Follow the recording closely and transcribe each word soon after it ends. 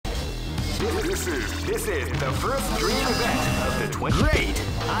This is the first dream event of the 20. Great!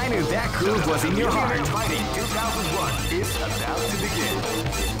 I knew that groove was in your heart. Fighting 2001 is about to begin.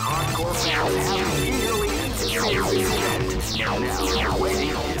 Hardcore fans have eagerly anticipated this event. Now, waiting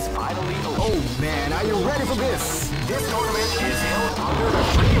is finally over. Oh man, are you ready for this? This tournament is held under the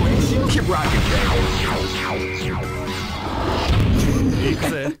free ratio. Keep rocking,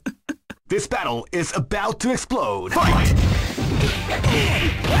 baby. This battle is about to explode. Fight!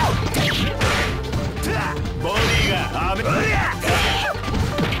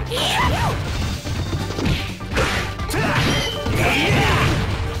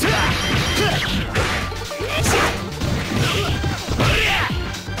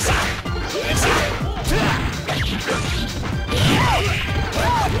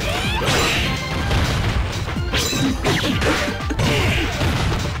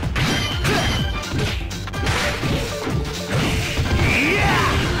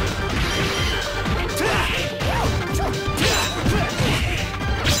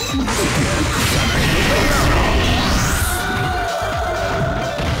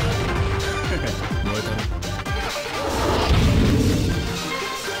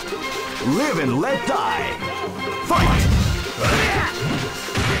 Live and let die. Fight!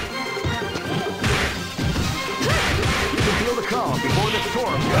 You can feel the calm before the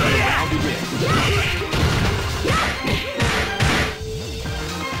storm. Round begins.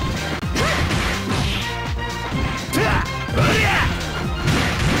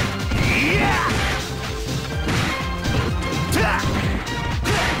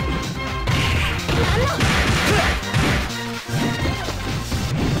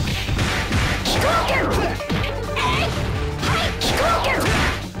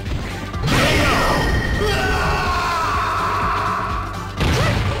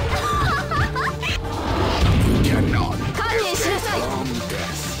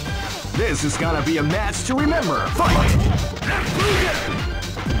 This is gonna be a match to remember. Fight!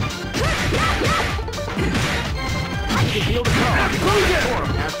 I can feel the calm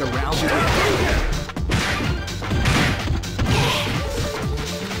as the round begins.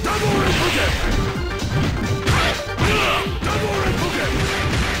 Double Renpoken! Double Renpoken!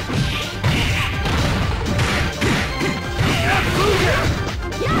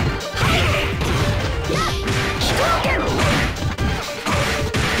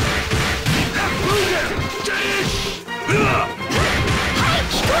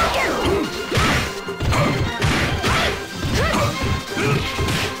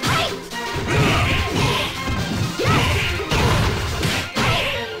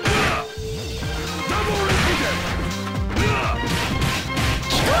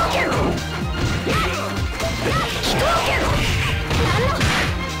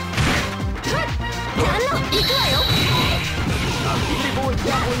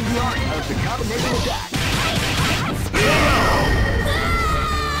 The combination attack.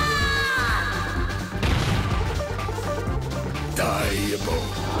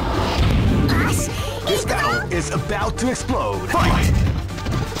 This battle is about to explode. Fight!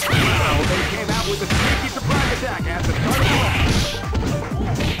 Well, they came out with a sneaky surprise attack at the start of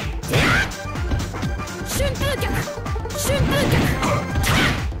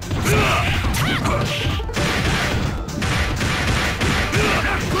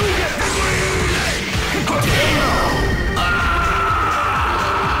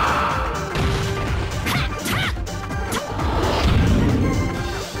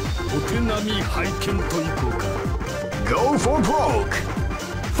Go for broke!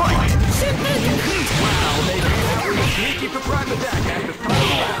 Fight! Wow, they came out with a sneaky surprise attack at the start of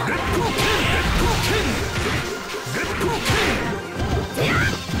the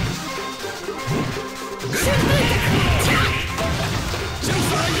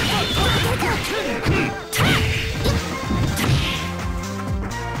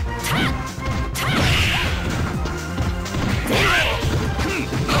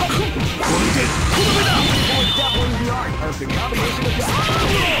the combination attack.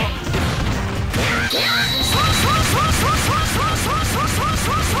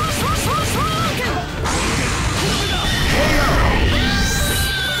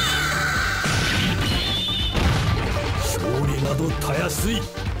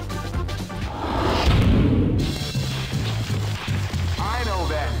 I know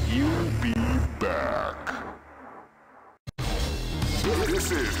that you'll be back.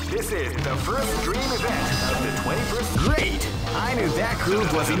 This is the first dream event of the 21st. Great! I knew that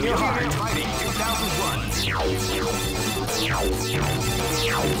groove was in your heart. Fighting 2001.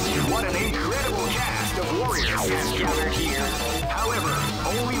 What an incredible cast of warriors has gathered here. However,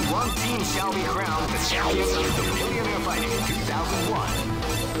 only one team shall be crowned the champion of the Millionaire Fighting 2001.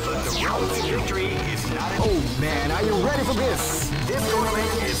 But the road to victory is not an... Oh man, are you ready for this? This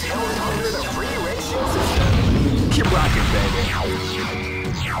tournament is held under the free ratio system. Keep rocking, baby.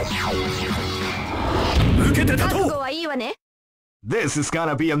 受けて立とう。覚悟はいいわね。 This is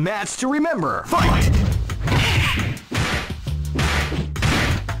gonna be a match to remember. Fight!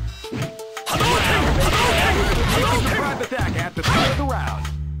 Surprise attack at the start of the round.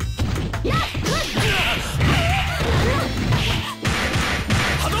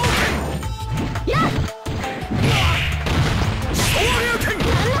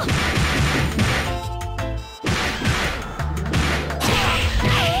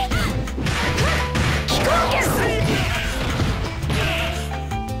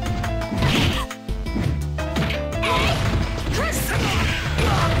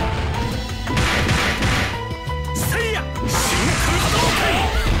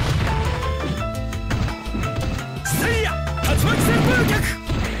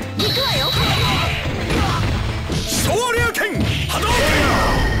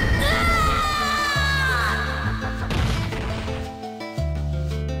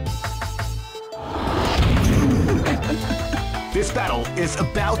 This battle is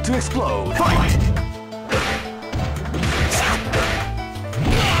about to explode. Fight!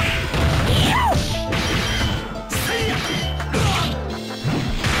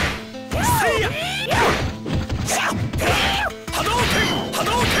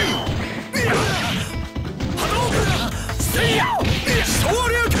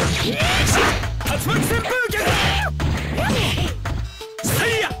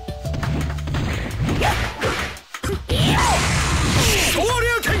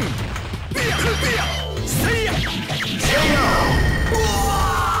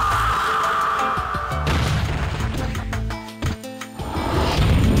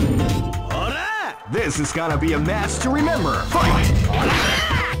 This is gonna be a match to remember. Fight!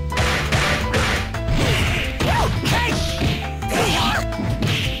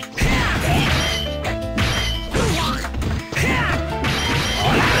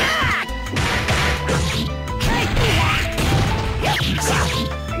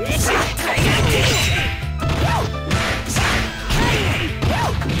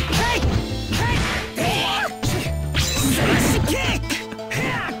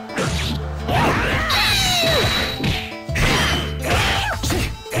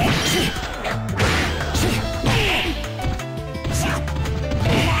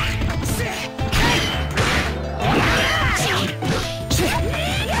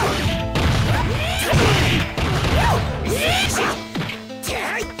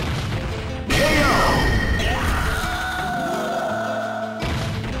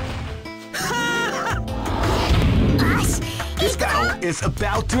 Is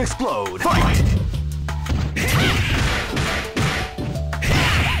about to explode. Fight!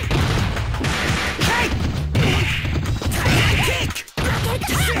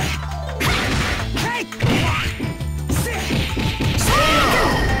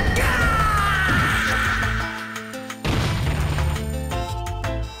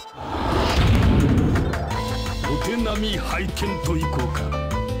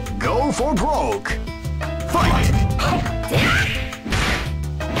 Go for broke. Fight!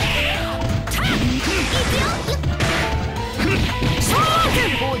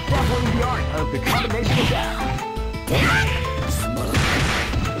 Avoid definitely the art of the combination attack.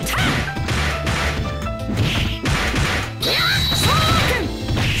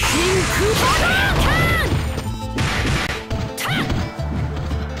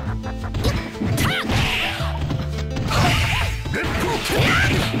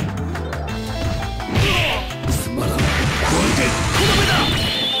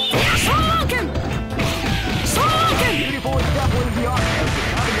 Beautiful is definitely the art of the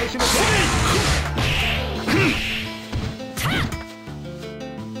combination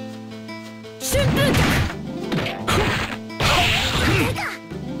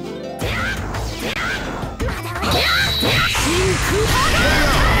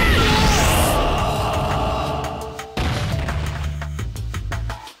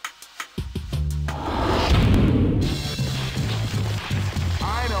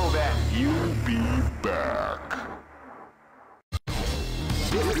I know that you'll be back.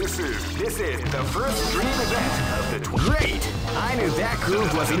 This is the first dream event of the Great! I knew that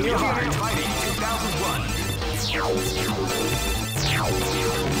groove was in your heart. Fighting 2001.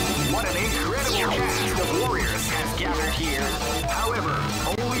 What an incredible cast of warriors has gathered here. However,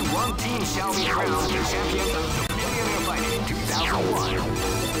 only one team shall be crowned the champion of the Millionaire Fighting 2001.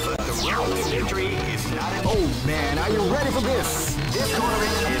 But the road to victory is not an... Oh man, are you ready for this? This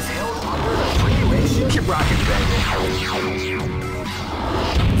tournament is held under the free ratio. Keep rocking, baby.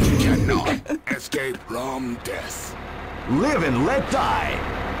 You cannot escape from death. Live and let die.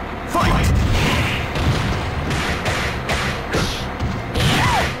 Fight!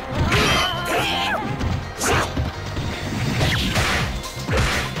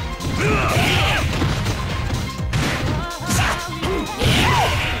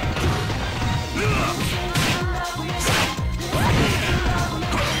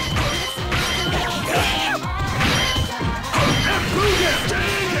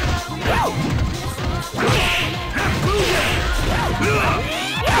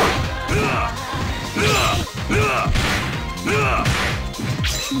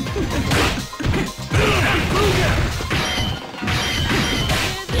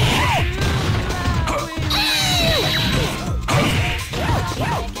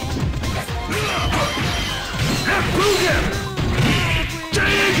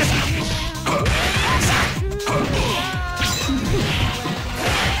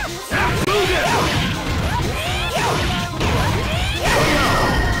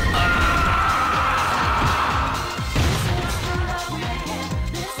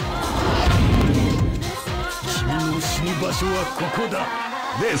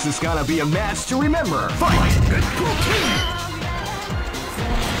 This is gonna be a match to remember. Fight!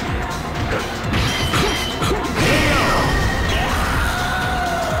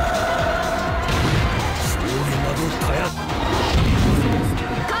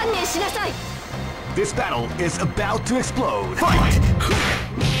 This battle is about to explode. Fight!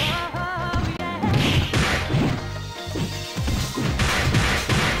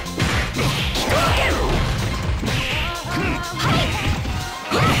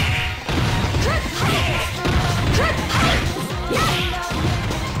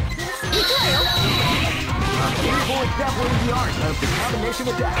 Definitely the art of the combination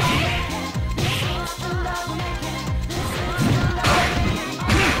attack.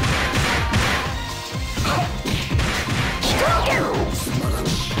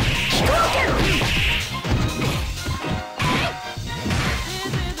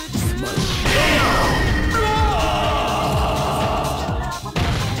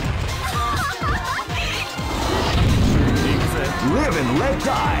 Live and let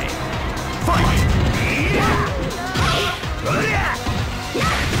die. Fight!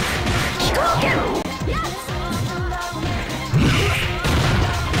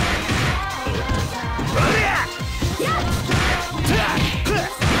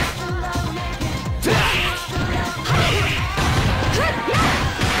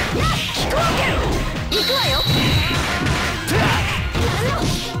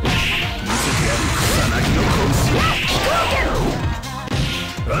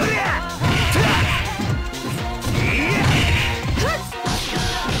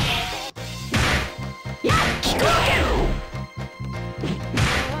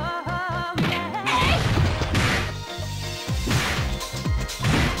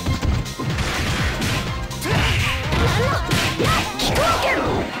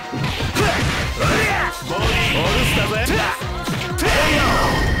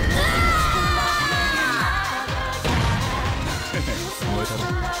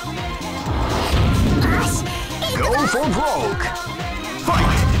 Go for broke!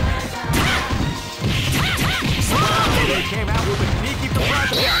 Fight! They came out with a sneaky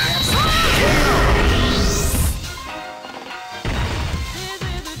surprise.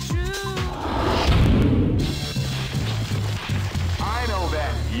 I know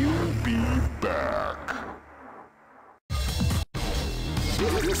that you'll be back.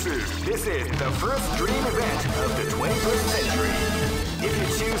 This is the first dream event of the 21st century. If you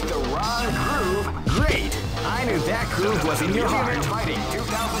choose the wrong groove, great! I knew that groove was in your heart. Fighting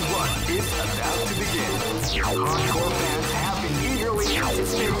 2001 is about to begin. Hardcore fans have been eagerly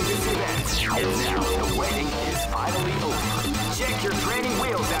anticipating this event. And now the waiting is finally over. Check your training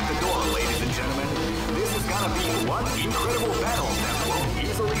wheels at the door, ladies and gentlemen. This is gonna be one incredible battle that won't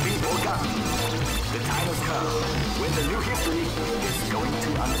easily be forgotten. The time has come when the new history is going to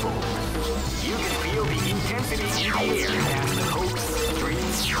unfold. You can feel the intensity in the air as the hopes,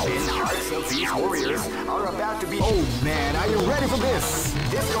 dreams, and hearts of these warriors are about to be... Oh man, are you ready for this?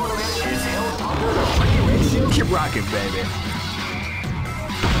 This tournament is held under the free ratio. Keep rocking, baby.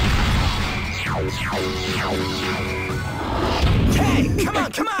 Hey,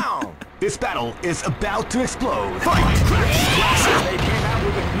 come on! This battle is about to explode. Fight! They came out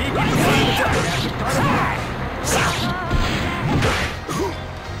with a sneaky attack at the start of the match.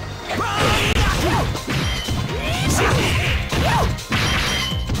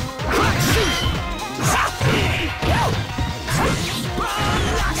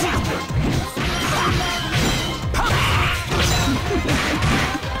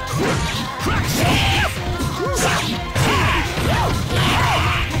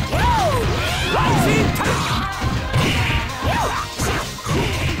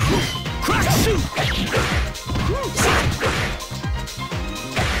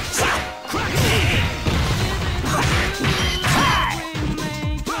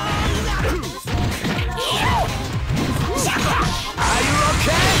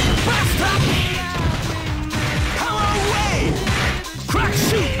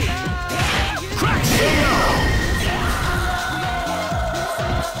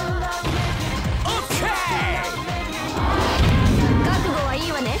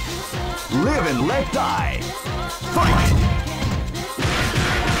 and let die. Fight!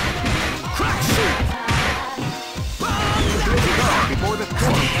 Crack shoot! Before the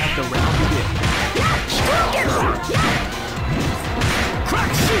point as the round begins.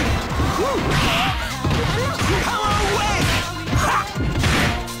 Crack shoot! Power away!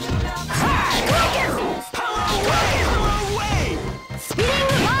 Power away! Power away!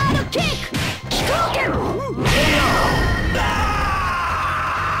 Spinning hard kick!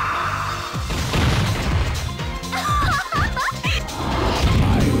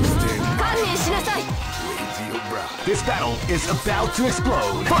 This battle is about to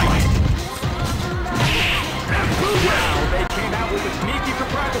explode. Fight! Wow, they came out with a sneaky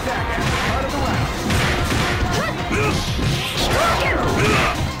surprise attack at the start of the round.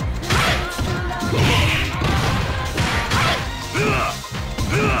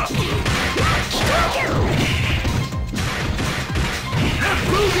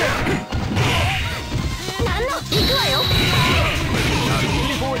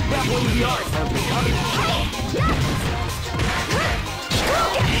 Evil is definitely the art of becoming.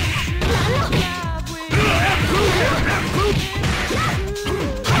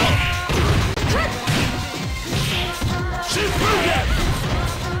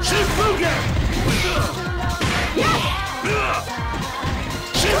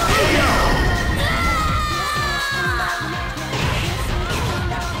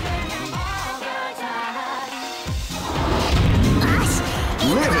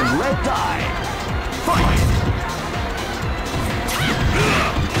 Live and let die. Fight!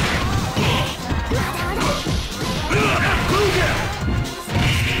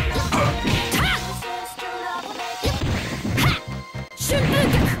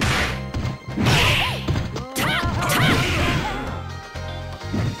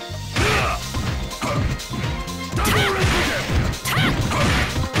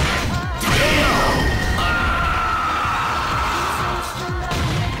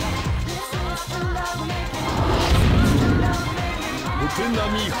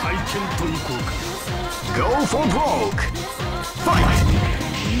 Go for broke! Fight!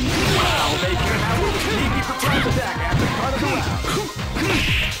 Wow, they came out with a sneaky surprise attack at the start of the round.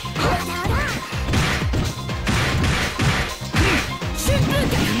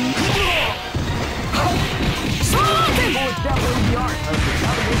 Evil is definitely the art of the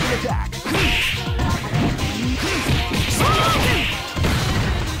combination attack.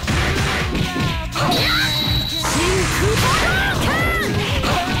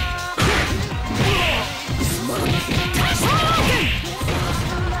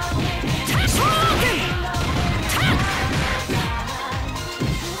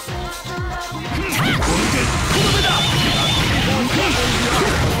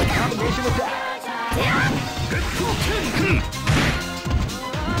 Combination attack.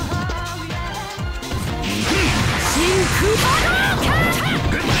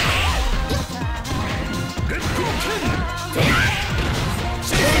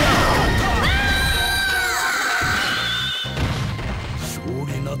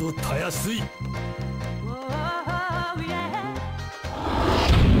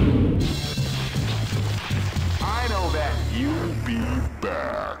 I know that you'll be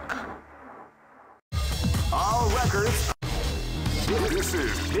back. All records.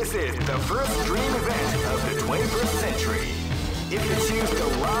 This is the first dream event of the 21st century. If you choose the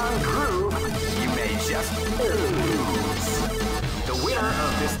wrong groove, you may just lose. The winner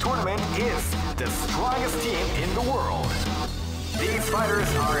of this tournament is the strongest team in the world. These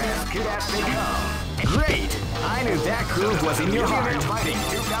fighters are as good as they come. Great! I knew that groove was in your heart. Fighting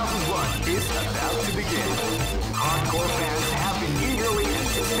 2001 is about to begin. Hardcore fans have been eagerly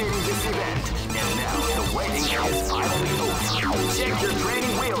anticipating this event, and now the waiting is finally over. Check your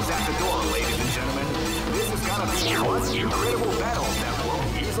training wheels at the door, ladies and gentlemen. This is gonna be one incredible battle that won't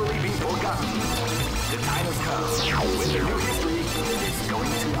easily be forgotten. The time has come when the new history is going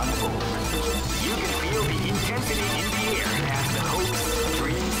to unfold. You can feel the intensity in the air as the hopes,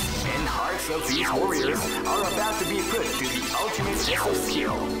 dreams, and hearts of these warriors are about to be put to the ultimate test of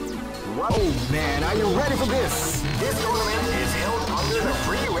skill. Oh man, are you ready for this? This tournament is held under the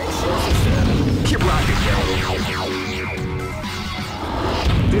free ratio system. Keep rocking, yo.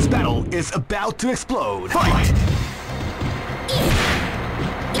 This battle is about to explode. Fight!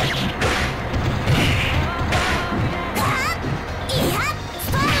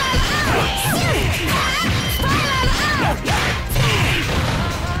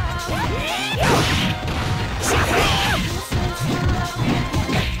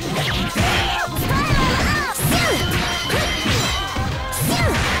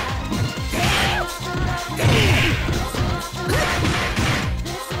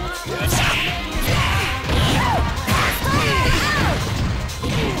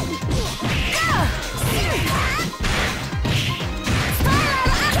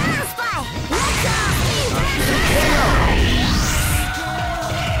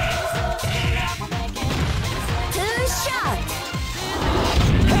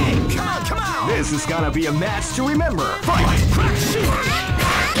 This is gonna be a match to remember. Fight! Came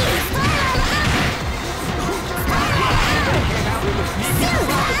out with a sneaky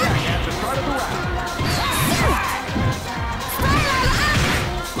front attack at the start of the round.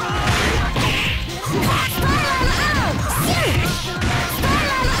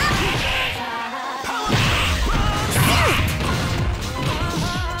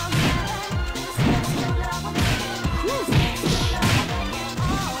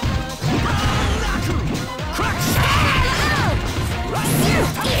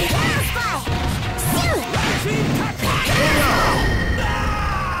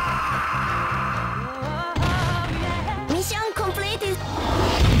 Mission completed.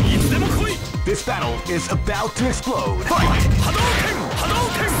 This battle is about to explode. Fight!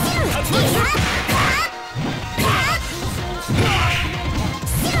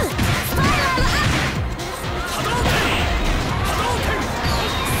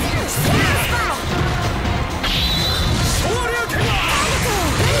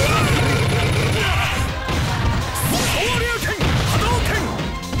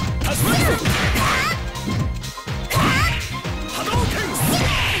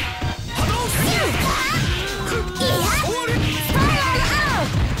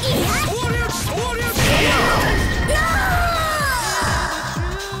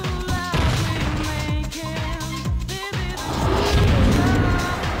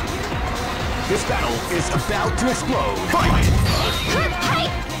 This battle is about to explode. Fight!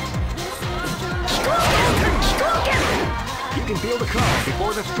 You can feel the calm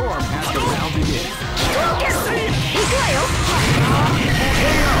before the storm as the round begins.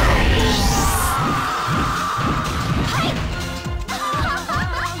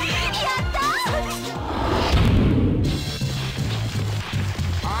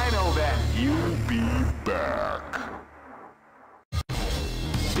 I know that you'll be back.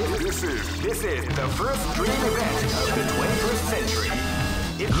 This is the first dream event of the 21st century.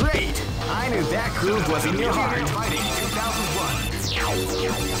 It's great! I knew that groove was in your heart. Fighting 2001.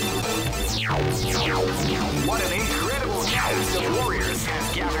 What an incredible cast of warriors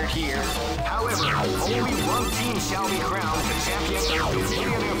has gathered here. However, only one team shall be crowned the champion of the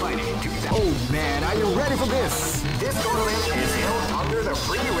Millionaire Fighting 2000. Oh man, are you ready for this? This tournament is held under the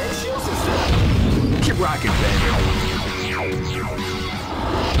free ratio system. Keep rocking, baby.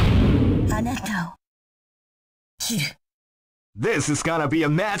 あなたを切る。 This is gonna be a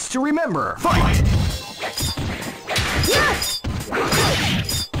match to remember. Fight!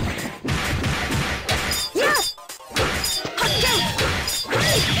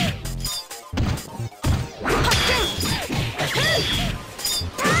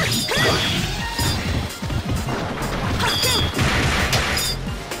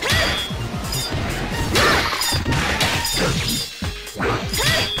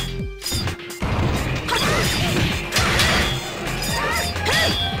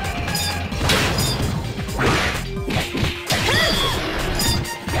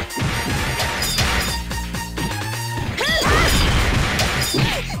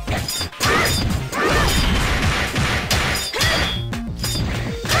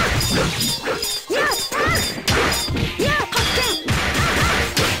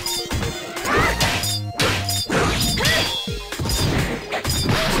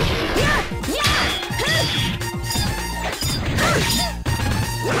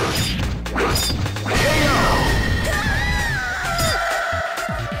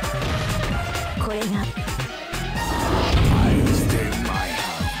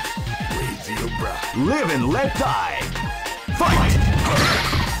 Live and let die. Fight!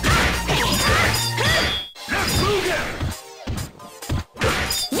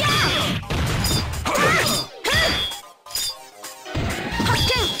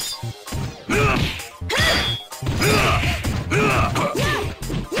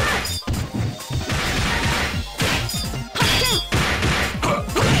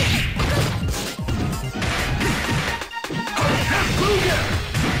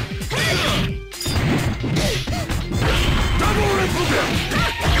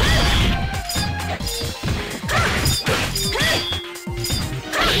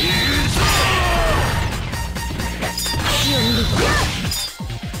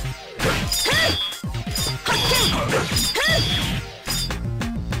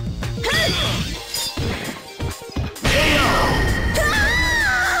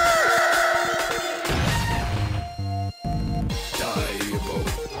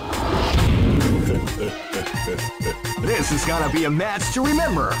 This is gonna be a match to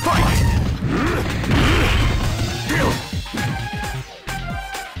remember. Fight!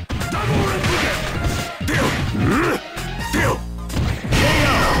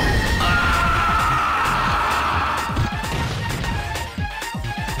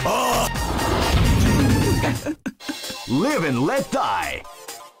 Live and let die.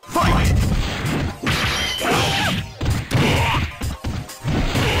 Fight!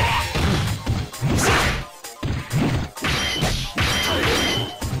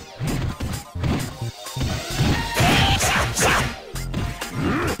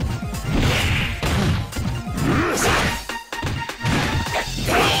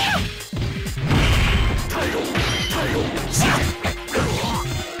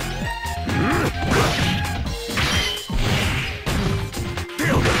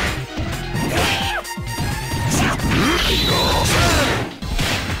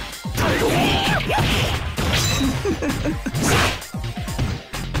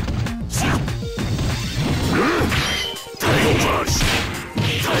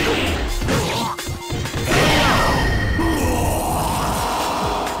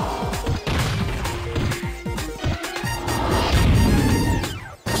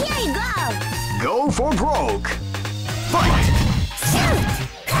 Go for broke. Fight!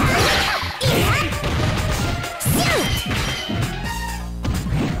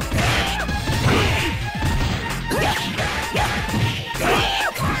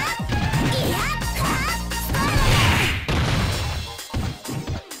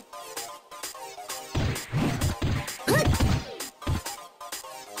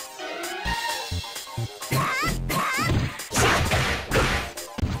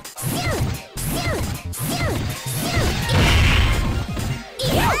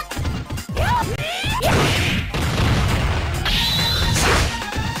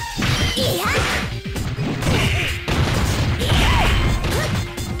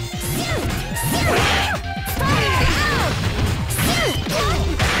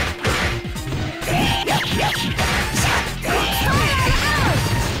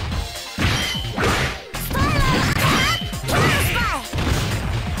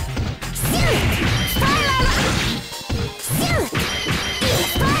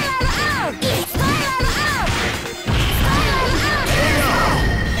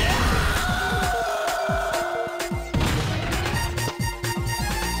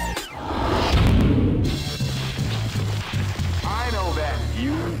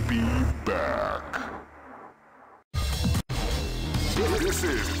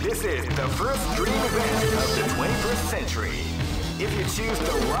 This is the first dream event of the 21st century. If you choose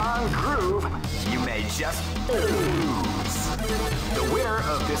the wrong groove, you may just lose. The winner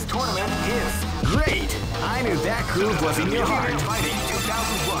of this tournament is Great! I knew that groove was in your heart. Fighting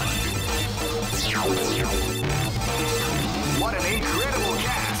 2001. What an incredible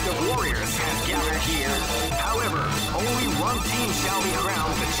cast of warriors has gathered here. However, only one team shall be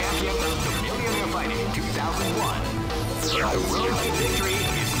crowned the champion of the Millionaire Fighting 2001. The road to victory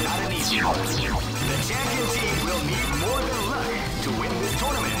is not an easy one. The champion team will need more than luck to win this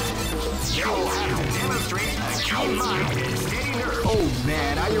tournament. They will have to demonstrate a keen mind and steady nerve. Oh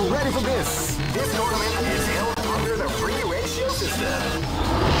man, are you ready for this? This tournament is held under the free ratio system.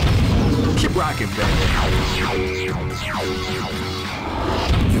 Keep rocking, baby.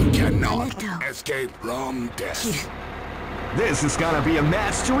 You cannot escape from death. This is gonna be a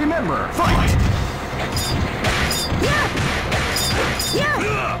match to remember. Fight!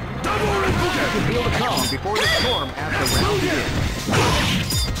 Double and Feel the calm before the storm as the round begins.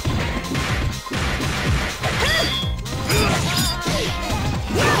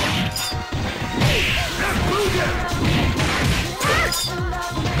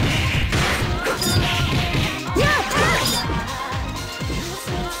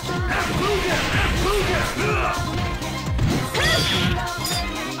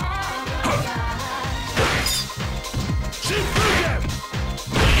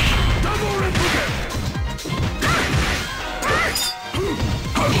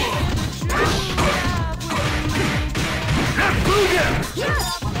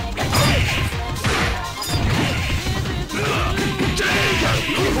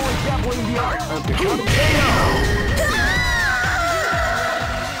 The art of the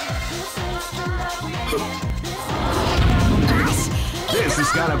This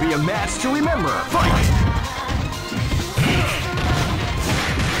is gonna be a match to remember. Fight!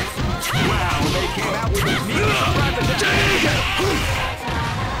 Wow, they came out with a neat surprise attack.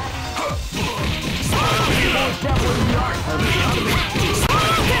 The art of the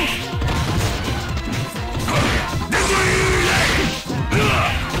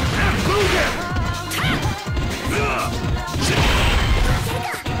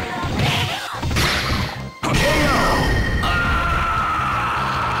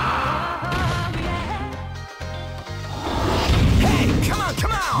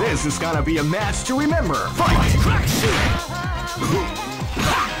This is gonna be a match to remember. Fight!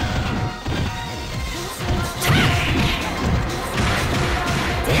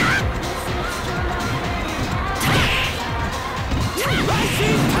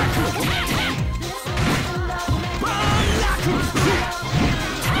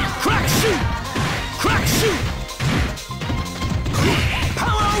 Crack shoot! Crack shoot!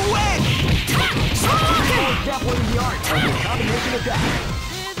 Power wave! Definitely the art of the combination attack.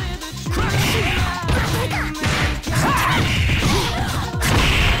 Crack shoot!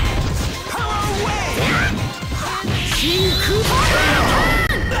 Power wave!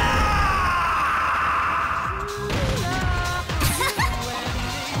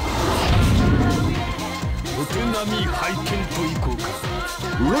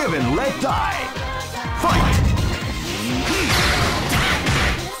 Live and let die. Fight!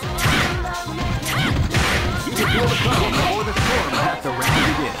 You can feel the calm before the storm as the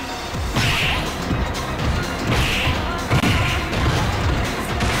round begins.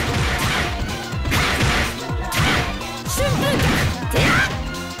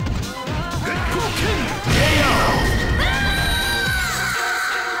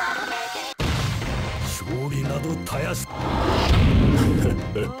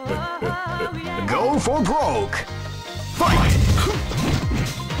 Go for broke! Fight!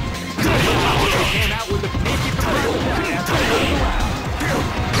 Came out with a sneaky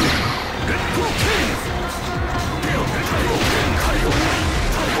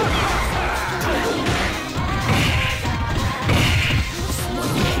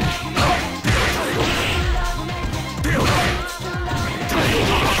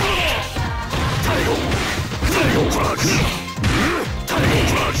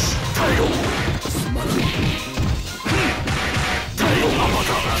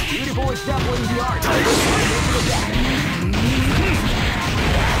Beautiful exampling the art.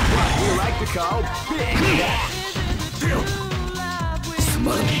 What we like to call big dash.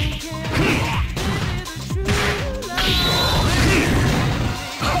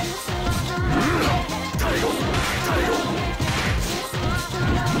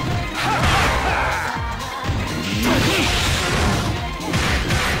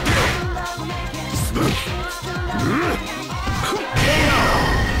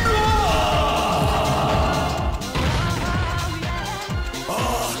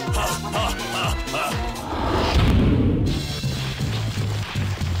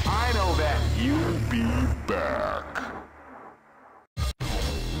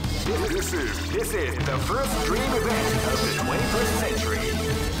 This is the first dream event of the 21st century.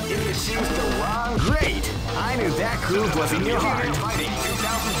 If you choose the wrong, Great! I knew that groove was in your heart. Fighting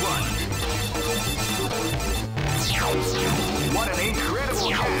 2001. What an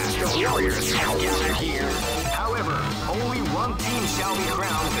incredible cast of warriors have gathered here. However, only one team shall be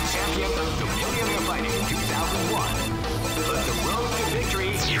crowned the champion of the Millionaire Fighting 2001. But the road to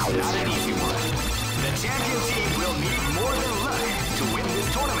victory is not an easy one. The champion team will need more than luck to win this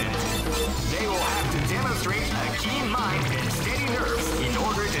tournament. They will have to demonstrate a keen mind and steady nerves in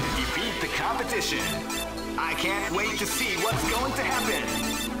order to defeat the competition. I can't wait to see what's going to happen.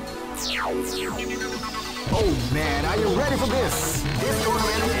 Oh man, are you ready for this? This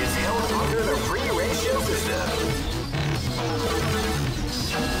tournament is held under the free ratio system.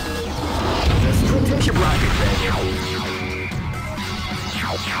 The strategic rocket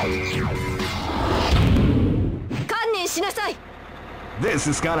This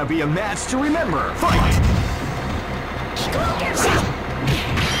is gonna be a match to remember. Fight!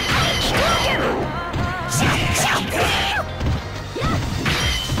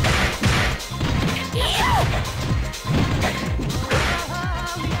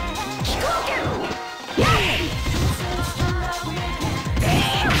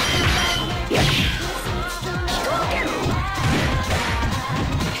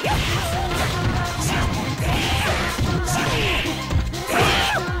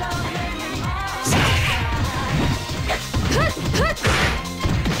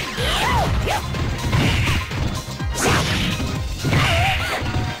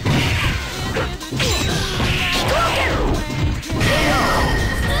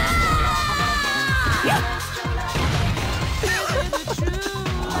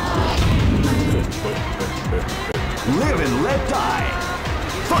 Live and let die.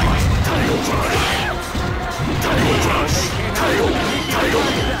 Fight! Title Crush! Title Crush! Title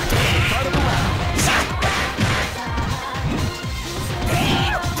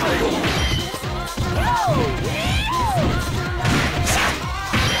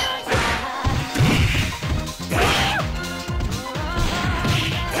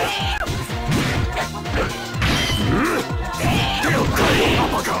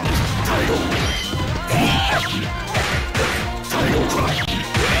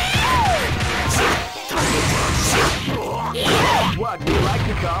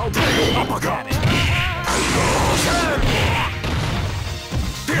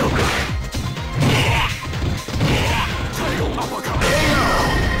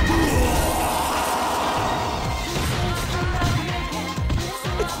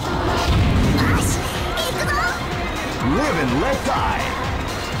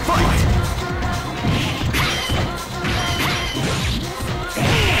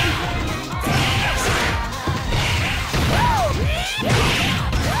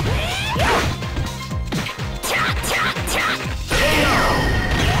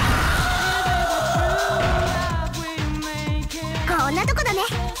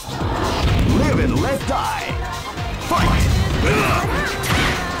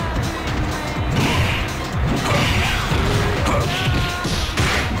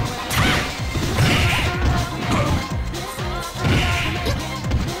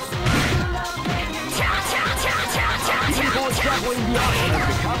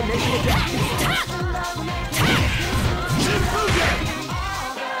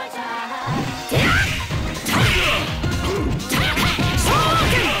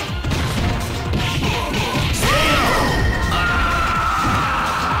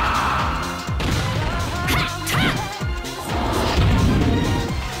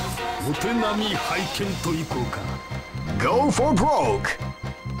小手並み拝見といこうか。 Go for broke!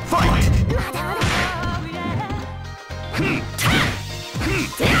 Fight!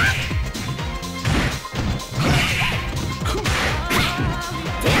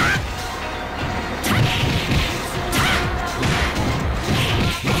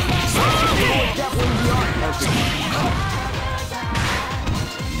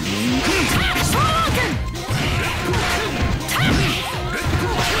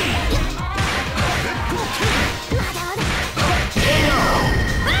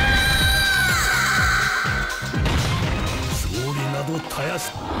 勝利などたや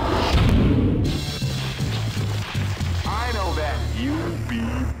す。 I know that you'll be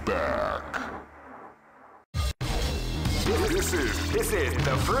back. This is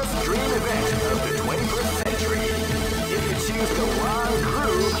the first dream event of the 21st century. If you choose the wrong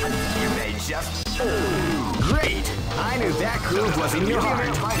groove, you may just. Great! I knew that groove was in your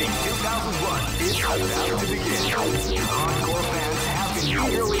heart. Fighting 2001 is about to begin. Hardcore fans have been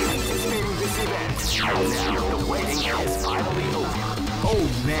eagerly anticipating this event. Now the waiting is finally over. Oh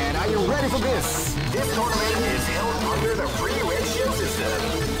man, are you ready for this? This tournament is held under the free ratio system.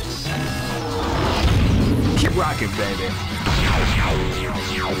 Keep rocking, baby.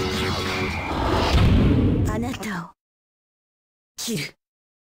 あなたを切る。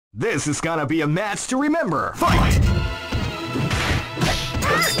 This is gonna be a match to remember. Fight!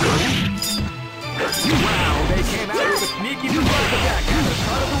 Wow, they came out with a sneaky surprise attack at the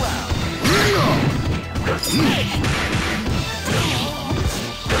start of the round.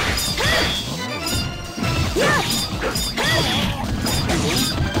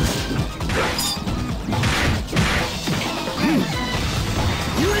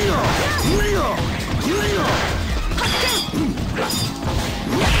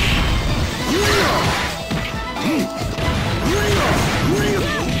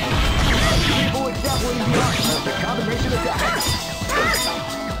 People exampling the art of the combination attack.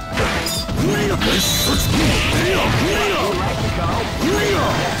 You like to go?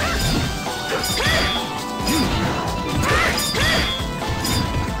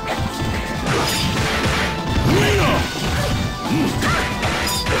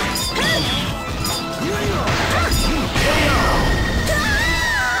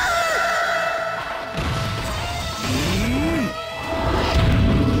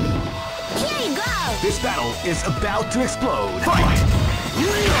 This battle is about to explode. Fight!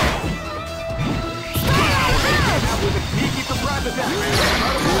 With a sneaky surprise attack.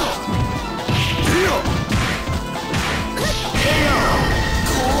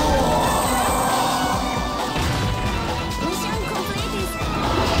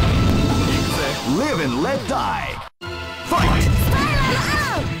 Live and let die. Fight!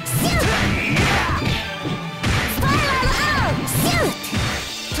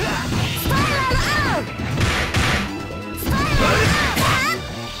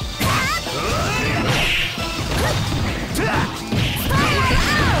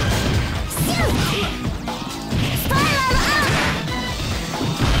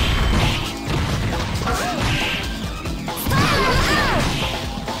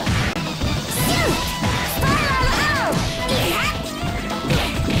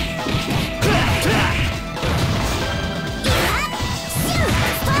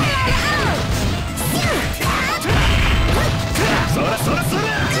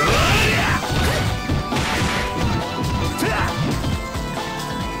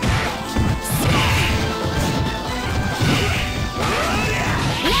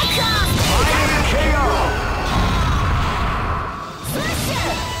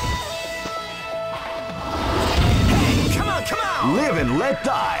 Live and let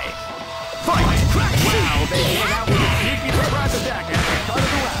die. Fight! Wow, they came out with a sneaky surprise attack at the start of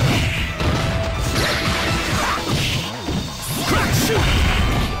the round. Crack shoot!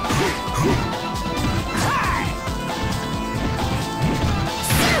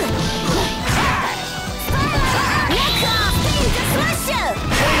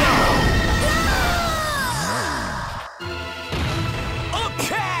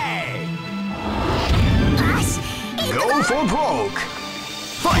 Okay! Go for broke.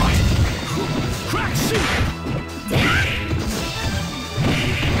 Fight! Crack shoot!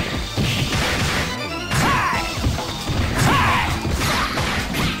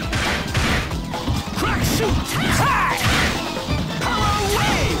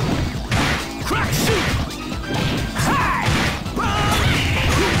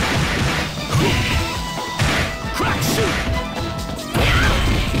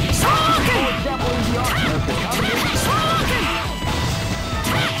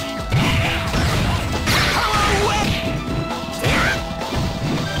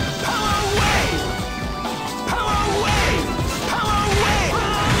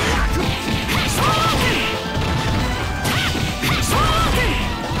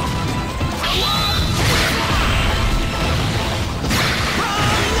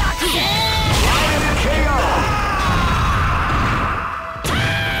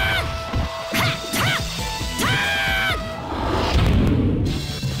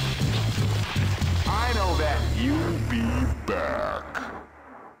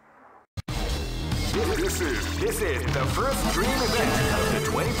 This is the first dream event of the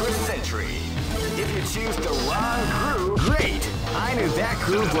 21st century. If you choose the wrong groove, great! I knew that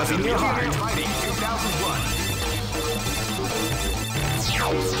groove was in your heart. Fighting 2001.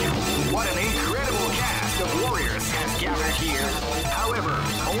 What an incredible cast of warriors has gathered here. However,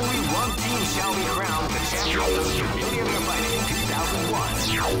 only one team shall be crowned the champion of the Millionaire Fighting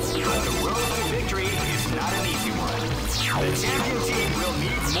 2001. But the road to victory is not an easy one. The champion team will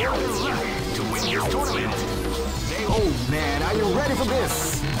need more than luck to win this tournament. Oh man, are you ready for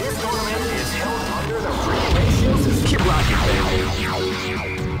this? This tournament is held under the free ratio system. Keep rocking, baby.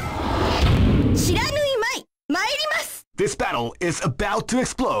 This battle is about to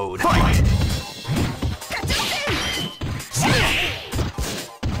explode. Fight!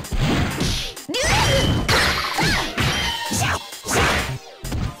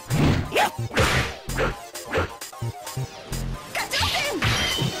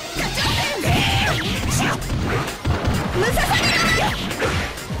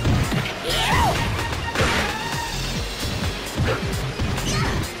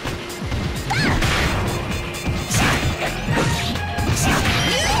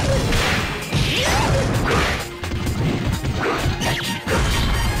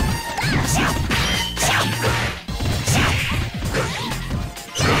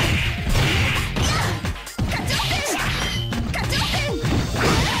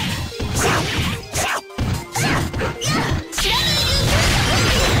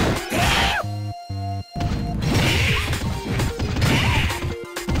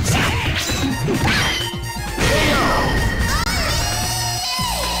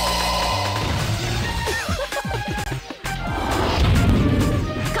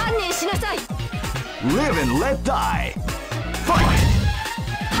 Live and let die. Fight!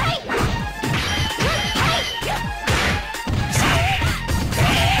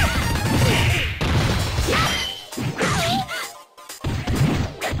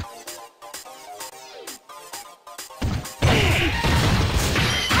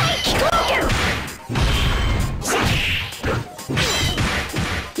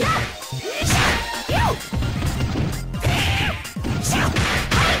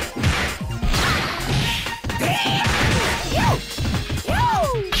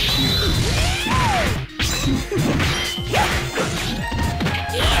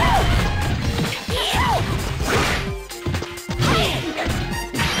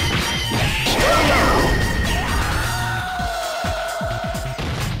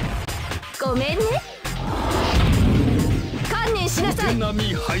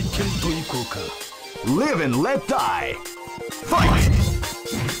 Live and let die. Fight!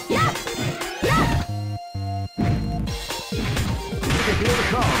 You can feel the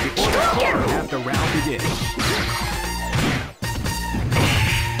calm before the storm as the round begins.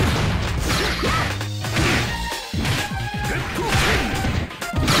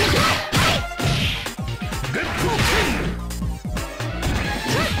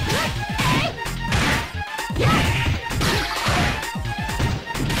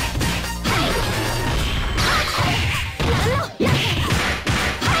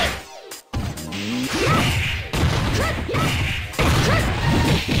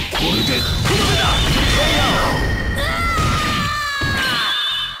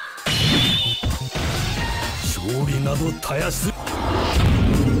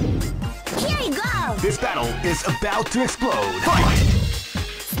 This battle is about to explode. Fight!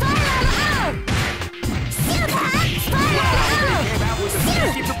 They came out with a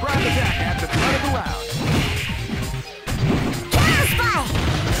sneaky surprise attack at the start of the round.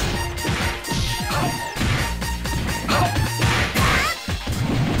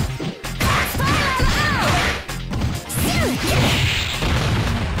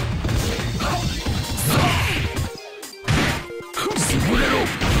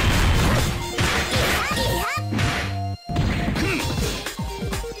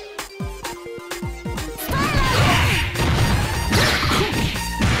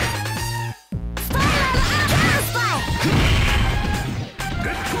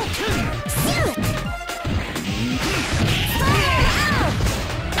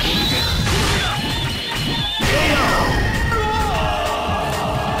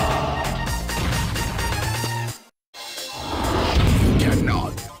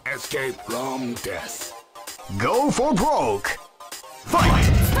 Escape from death. Go for broke. Fight!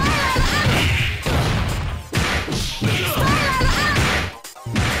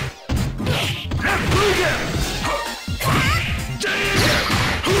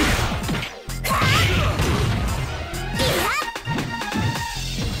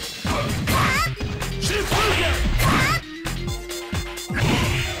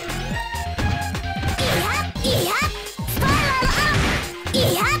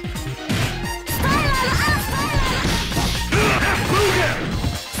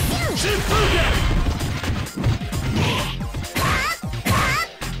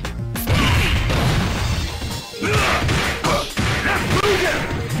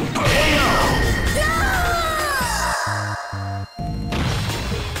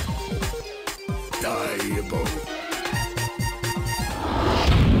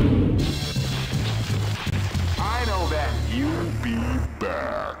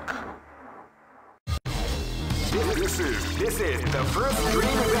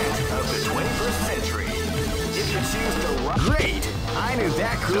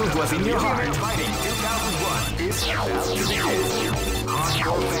 groove was in your heart. Fighting 2001 is about to begin.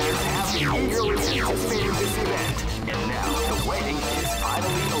 Hardcore fans have been eagerly anticipating this event, and now the waiting is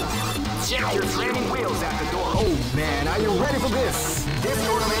finally over. Check your training wheels at the door. Oh man, are you ready for this? This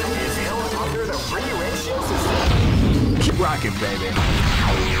tournament is held under the free ratio system. Keep rocking, baby.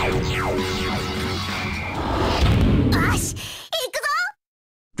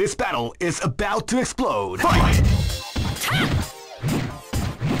 This battle is about to explode. Fight!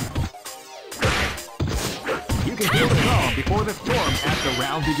 You can feel the calm before the storm as the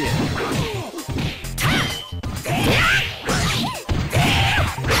round begins.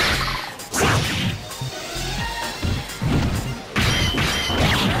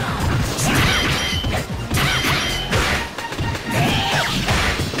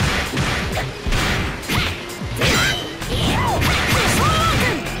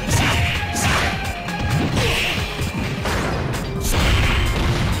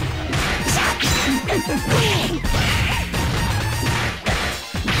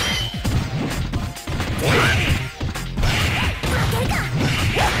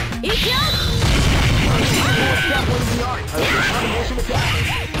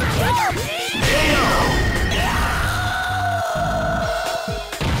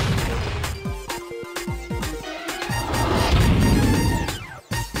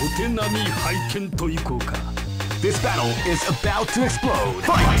 This battle is about to explode.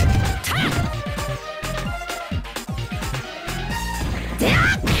 Fight!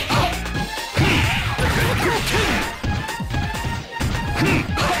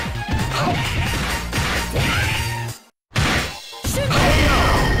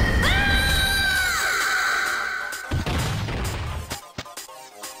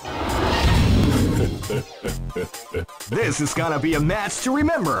 This is gonna be a match to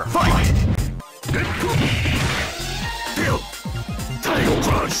remember. Fight! Title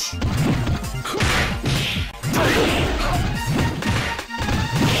Crush!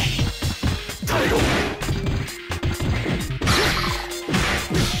 Title!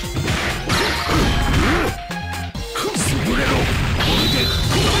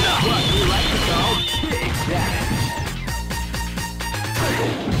 You like to call Big Daddy.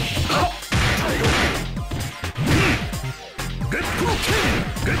 Get broken!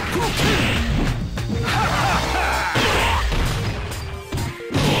 Get broken!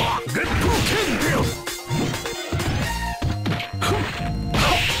 Get broken!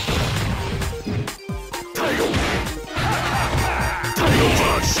 Title! Title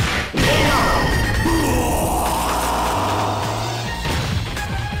Rush!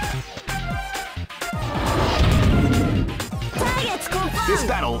 This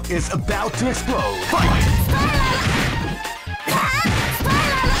battle is about to explode. Fight!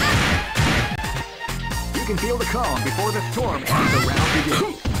 You can feel the calm before the storm as the round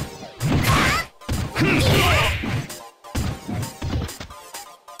begins.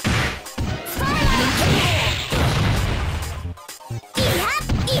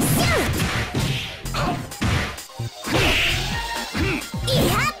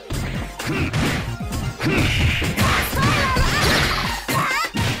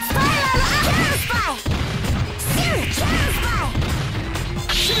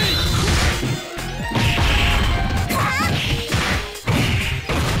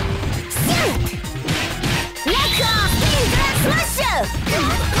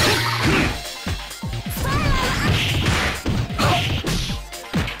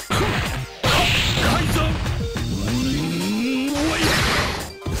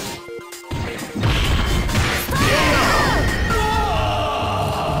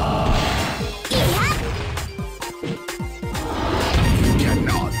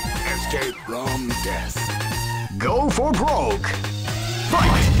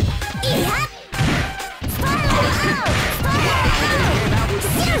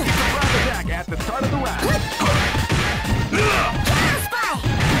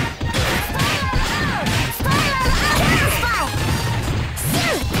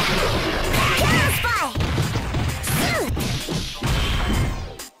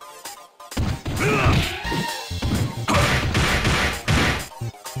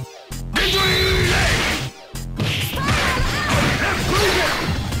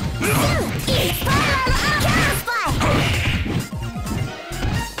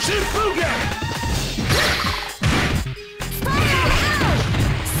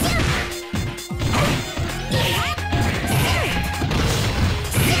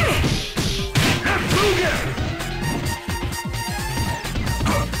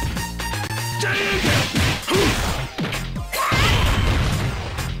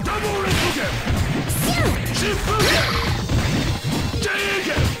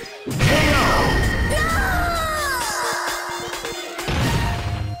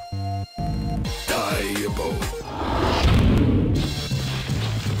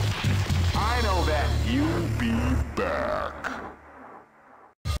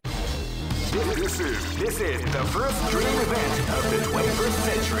 This is the first dream event of the 21st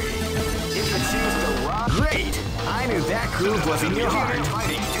century. If you choose the wrong... Great! I knew that groove was in your heart.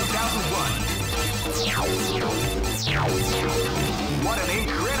 Fighting 2001. What an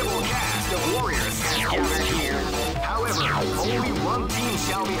incredible cast of warriors has gathered here. However, only one team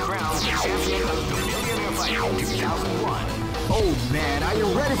shall be crowned the champion of the Millionaire Fighting 2001. Oh man, are you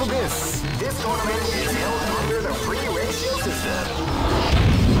ready for this? This tournament is held under the free ratio system.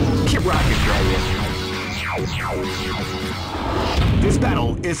 Keep rocking, Dragon. This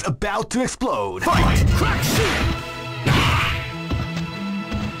battle is about to explode. Fight! Crack! Shoot!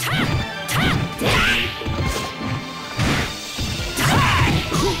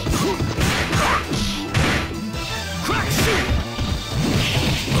 Crack! Shoot!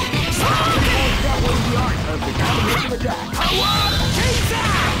 That was the art of the combination attack. Power!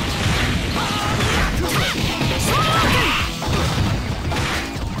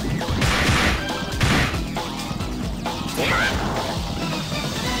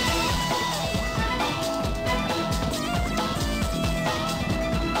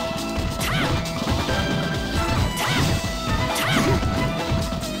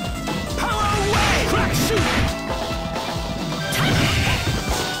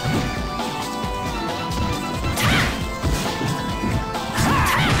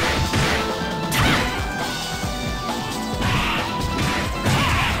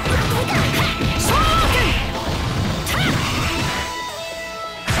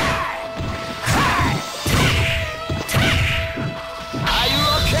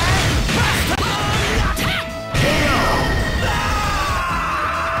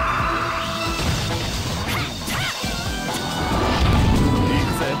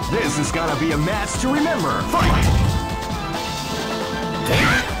 This is gonna be a match to remember. Fight!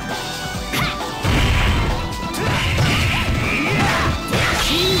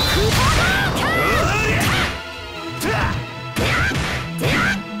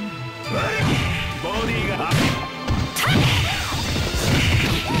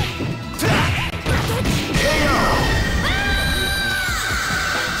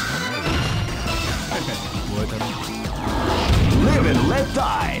 Live and let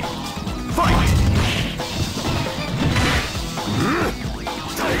die. Fight!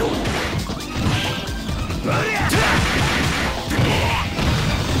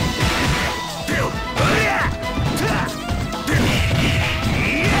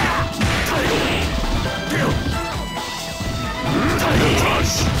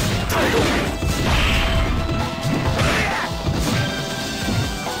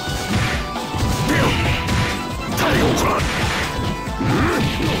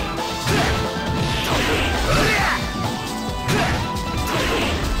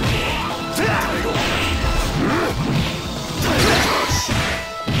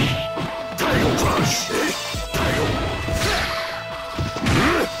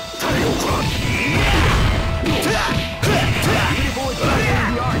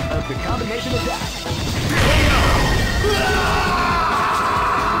 The combination attack.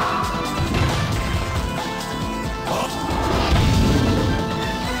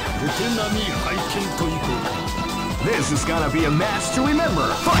 This is gonna be a match to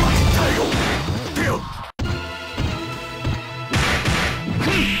remember. Fight!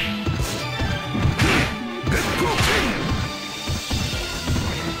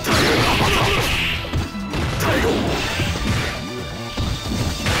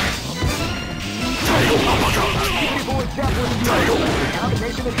 Beautiful example of the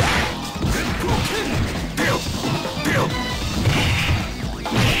combination attack.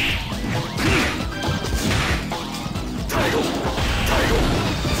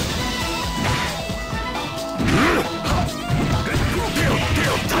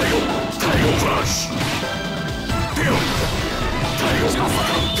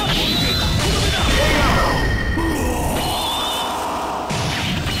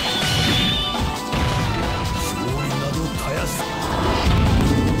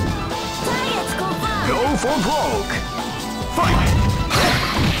 Go for broke. Fight!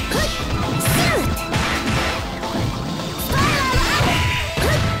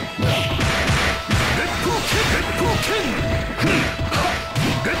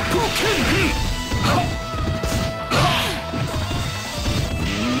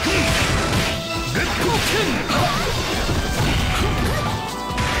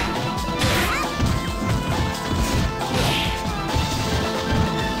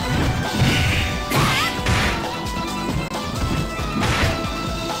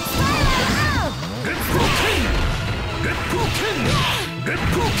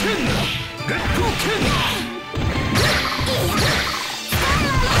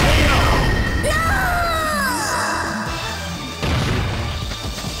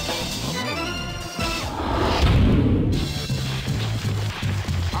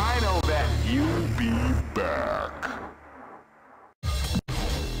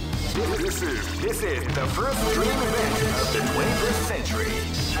 This is the first dream event of the 21st century.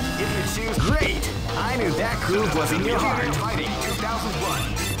 If you choose great, I knew that groove was in your heart. Fighting 2001.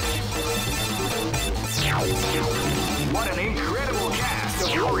 What an incredible cast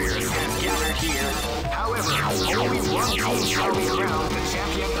of warriors has gathered here. However, only one team shall be crowned the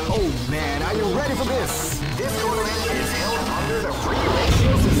champion. Oh man, are you ready for this? This tournament is held under the free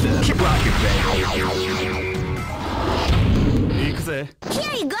ratio system. Keep rocking, baby.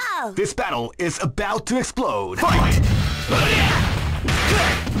 Here you go! This battle is about to explode. Fight!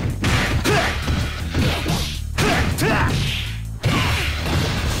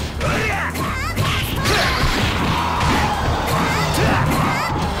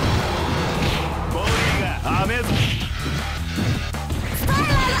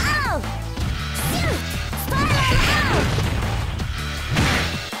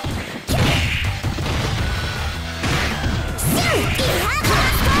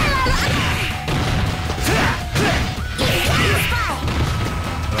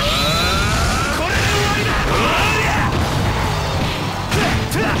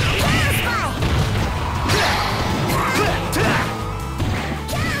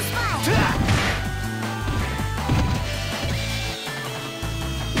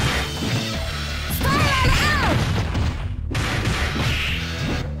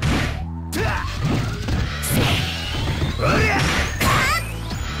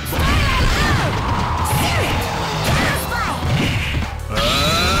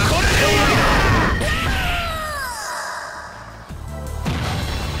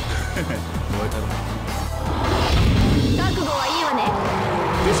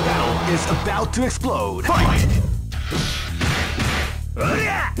 This battle is about to explode. Fight!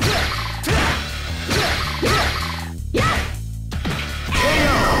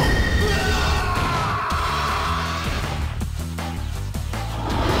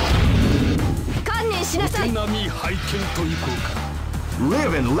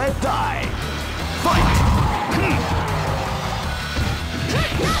 Live and let die. Fight!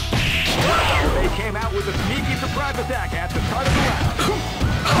 They came out with a sneaky surprise attack at the start of the round.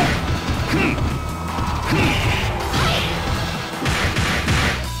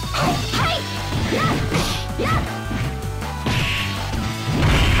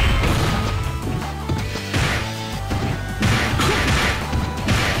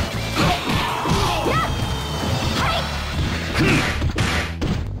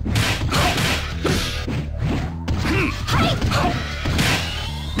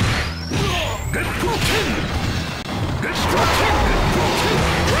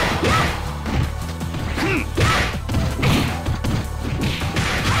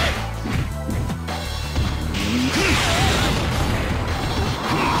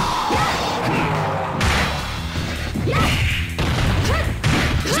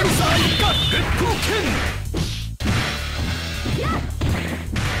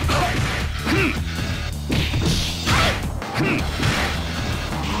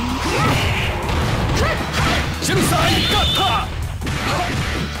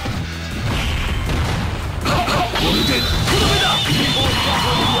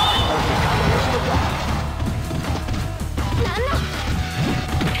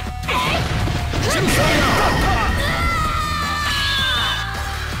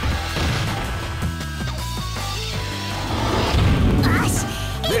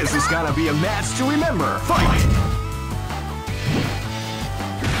 This is gonna be a match to remember. Fight!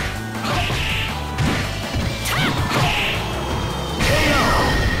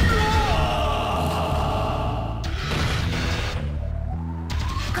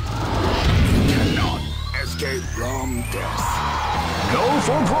 Cannot escape from death. Go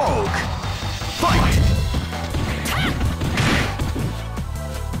for broke. Fight!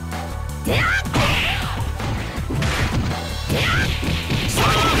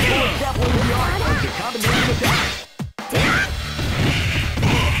 The combination attack.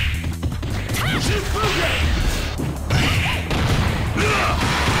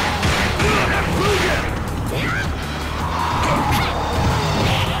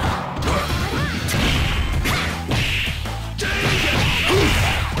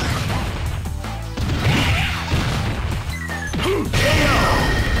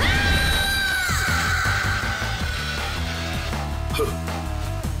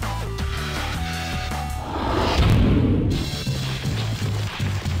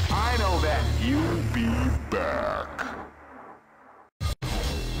 I know that you'll be back.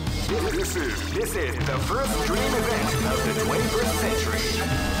 This is the first dream event of the 21st century.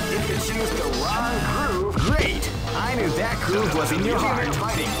 If you choose the wrong groove, great! I knew that groove was in your heart.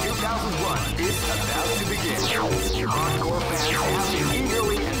 Fighting 2001 is about to begin. Hardcore fans have been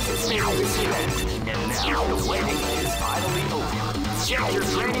eagerly anticipating now the waiting is finally over. Check your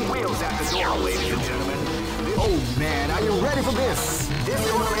training wheels at the door, ladies and gentlemen. Oh man, are you ready for this? This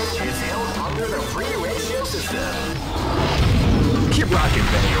tournament is held under the free ratio system. Keep rocking,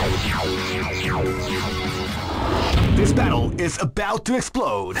 baby. This battle is about to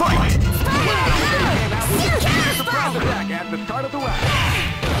explode. Fight! Wow, they came out with a huge surprise attack at the start of the round.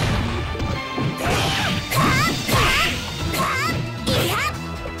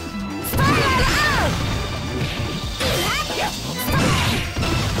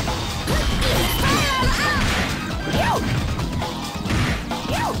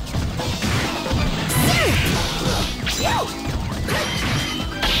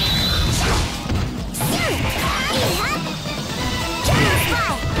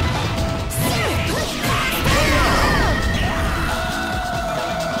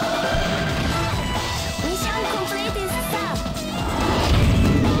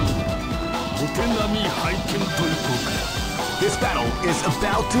 This battle is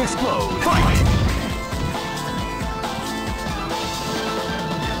about to explode. Fight!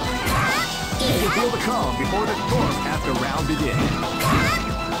 You can feel the calm before the storm as the round begins.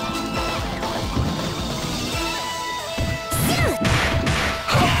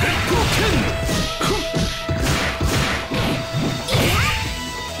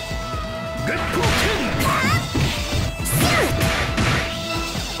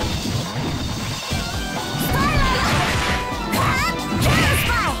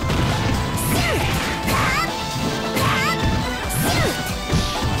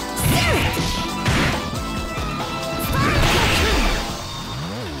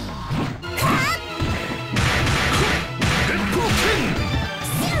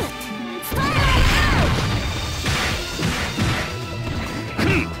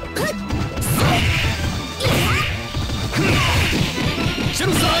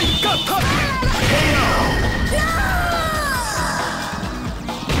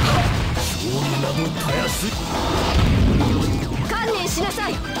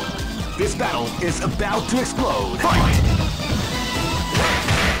 This battle is about to explode. Fight!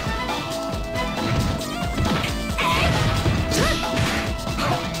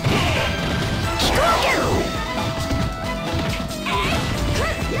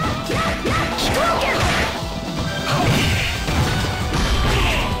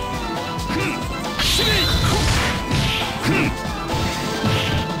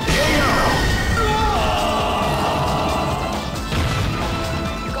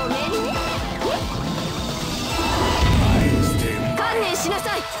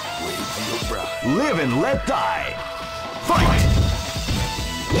 Live and let die. Fight!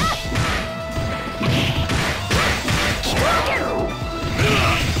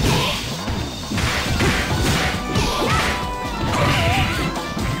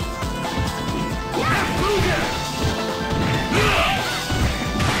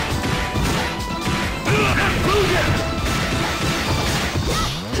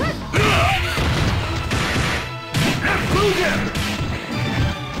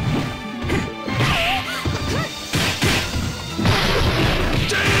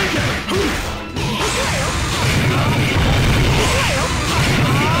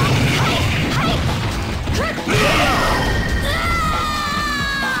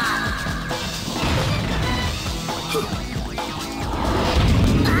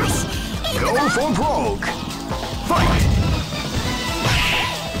 Go for broke. Fight!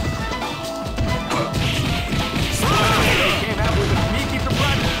 Came out with a sneaky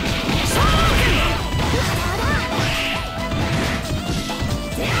surprise.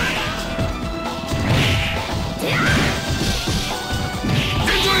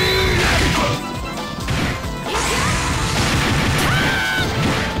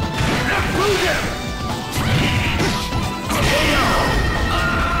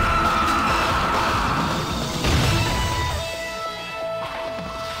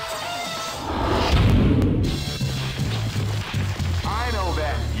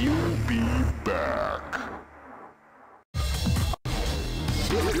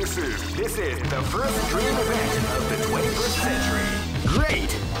 This is the first dream event of the 21st century.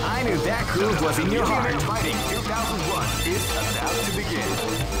 Great! I knew that groove was in your heart. Fighting 2001 is about to begin.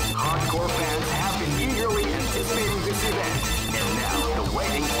 Hardcore fans have been eagerly anticipating this event, and now the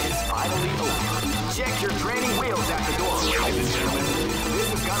waiting is finally over. Check your training wheels at the door, ladies and gentlemen. This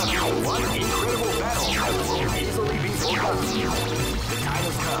is gonna be one incredible battle that will easily be forgotten. The time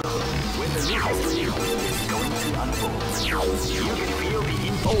has come when the new history is going to unfold. You can feel the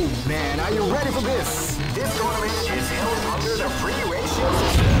Oh man, are you ready for this? This tournament is held under the free ratio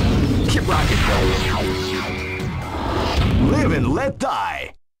system. Keep rocking, baby. Live and let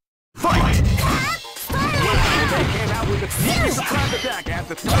die. Fight! with a sneaky surprise attack at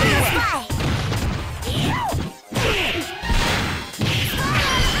the start of the round.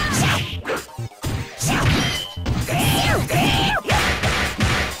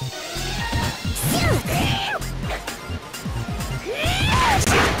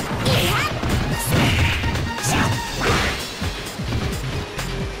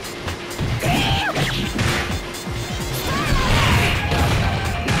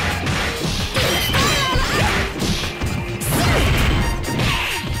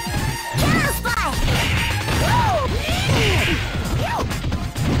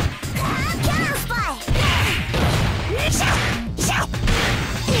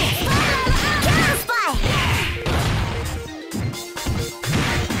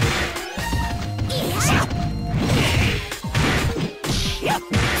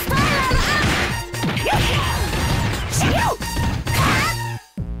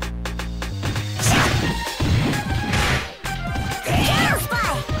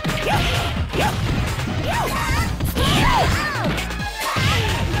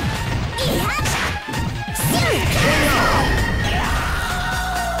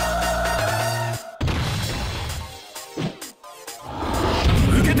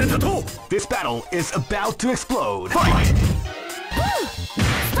 This battle is about to explode. Fight!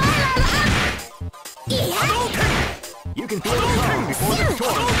 You can feel the calm before the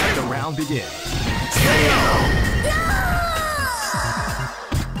storm as the round begins.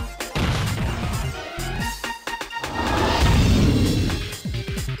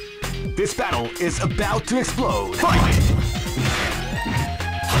 This battle is about to explode. Fight!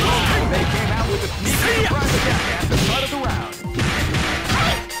 They came out with a sneaky surprise attack at the start of the round.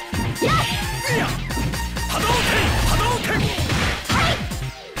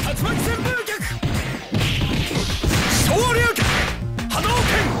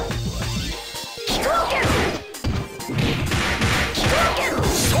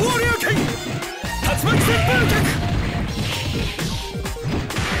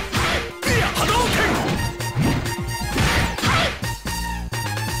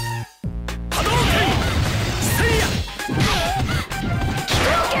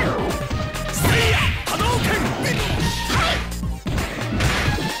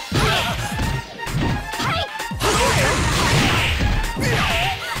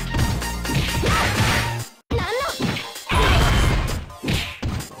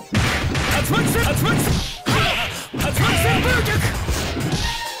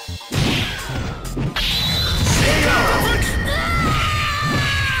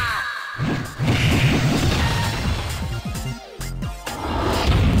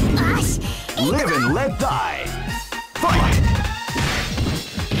 Live and let die. Fight!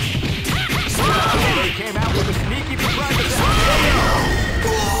 They came out with a sneaky surprise attack.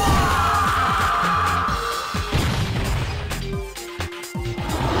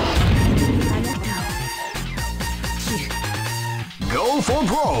 Go for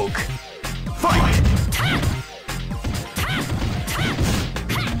broke. Fight!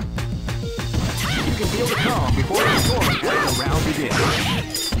 You can feel the calm before the storm as the round begins.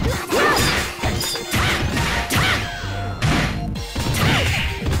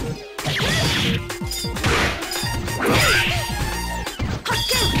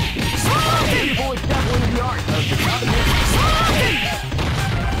 People establishing the art of the combination.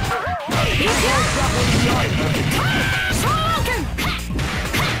 People establishing the art of the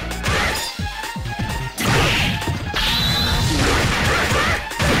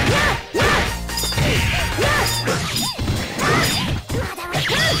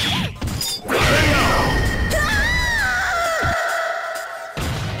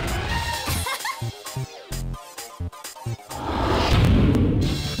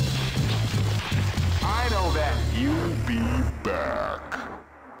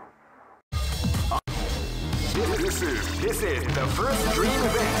This is the first dream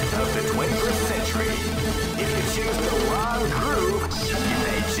event of the 21st century. If you choose the wrong groove, you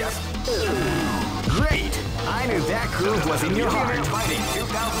may just... Great! I knew that groove was in your heart. Fighting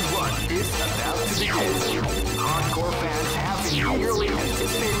 2001 is about to begin. Hardcore fans have been eagerly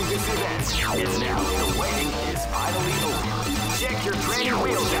anticipating this event, and now the waiting is finally over. Check your training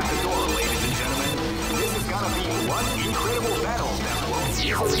wheels at the door, ladies and gentlemen. This is gonna be one incredible battle that won't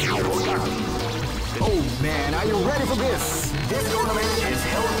easily be forgotten. Oh man, are you ready for this? This tournament is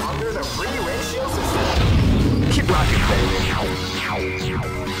held under the free ratio system. Keep rocking, baby.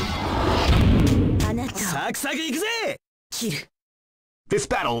 This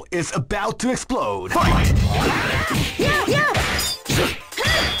battle is about to explode. Fight!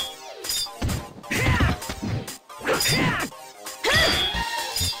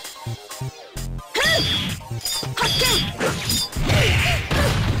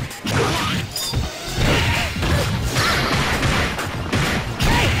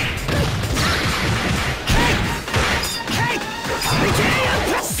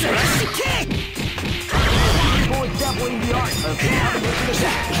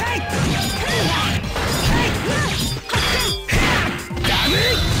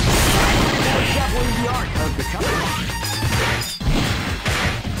 Definitely the art of the comeback.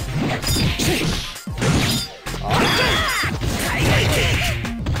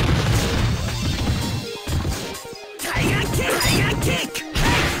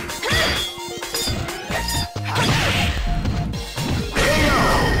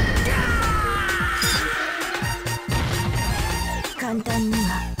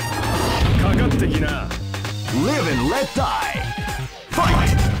 Live and let die.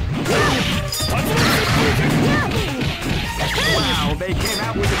 Fight! Wow, they came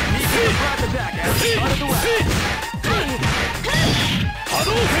out with a sneak surprise attack as part of the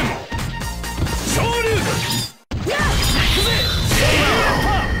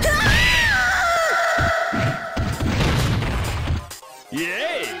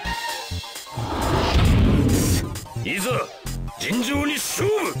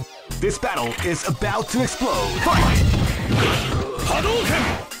This battle is about to explode. Fight!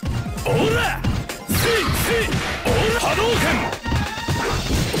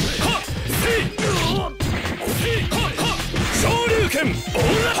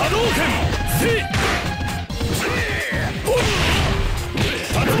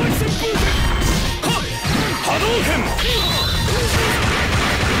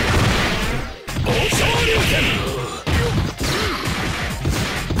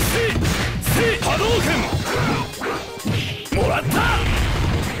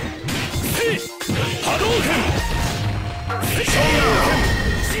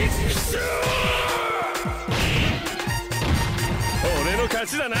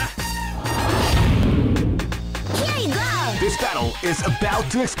 This battle is about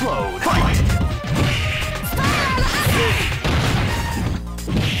to explode. Fight!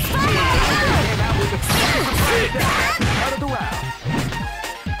 out of the round.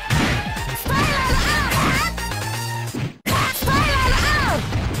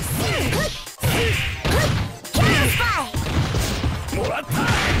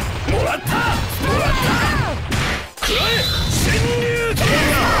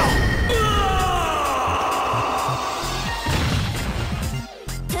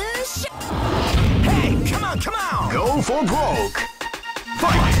 Hey, come on! Go for broke!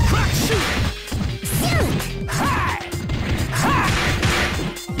 Fight!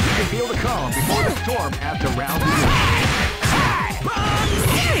 You can feel the calm before the storm as the round begins.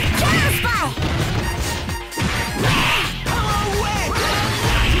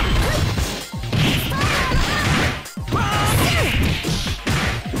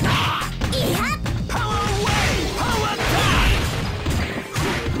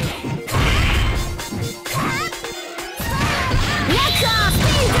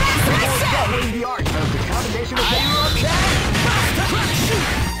 Definitely the art of the combination of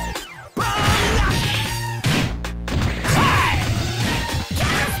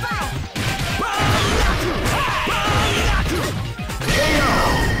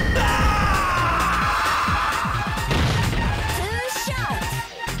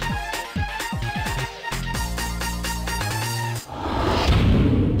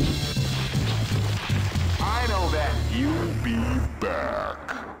I know that you'll be back.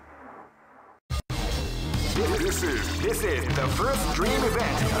 This is the first dream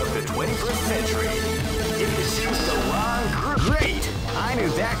event of the 21st century. If you choose the wrong group, great! I knew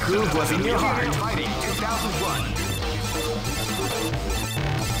that groove was in your heart. Fighting 2001.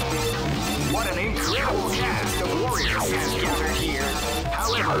 What an incredible cast of warriors has gathered here.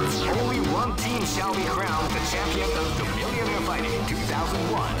 However, only one team shall be crowned the champion of the Millionaire Fighting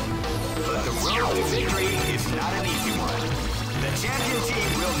 2001. But the road to victory is not an easy one. The champion team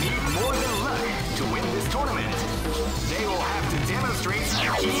will need more than luck to win this tournament. They will have to demonstrate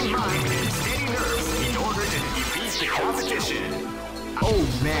a keen mind and steady nerves in order to defeat the competition. Oh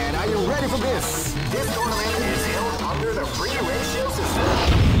man, are you ready for this? This tournament is held under the free ratio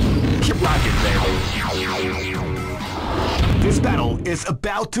system. Keep rocking, baby. This battle is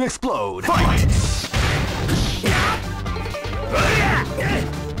about to explode. Fight!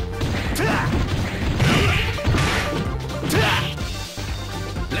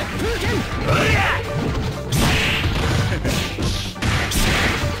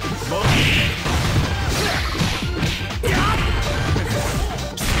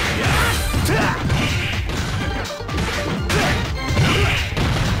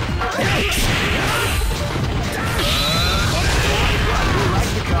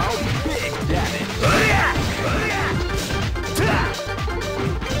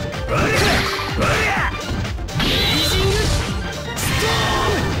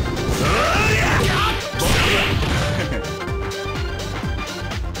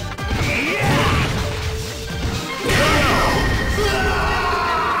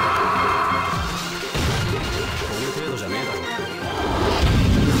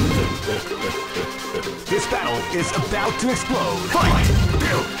 This battle is about to explode. Fight!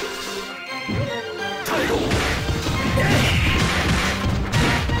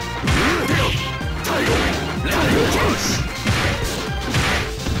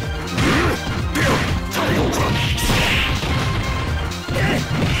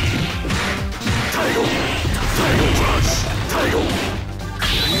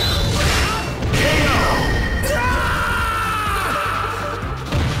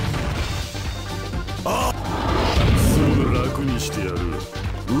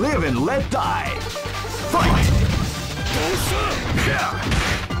 Live and let die. Fight!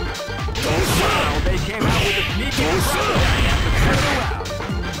 Wow, they came out with a sneaky attack at the end of the round.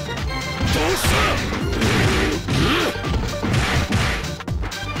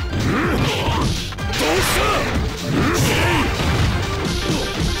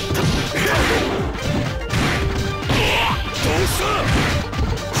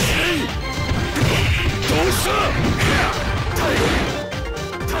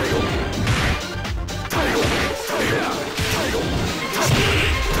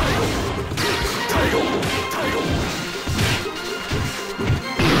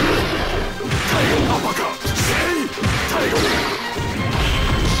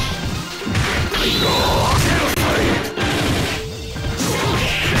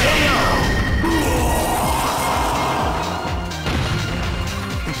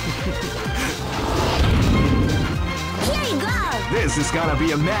 This is gonna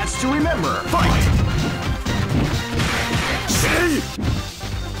be a match to remember. Fight!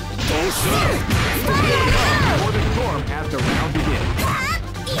 Before the storm as the round begins.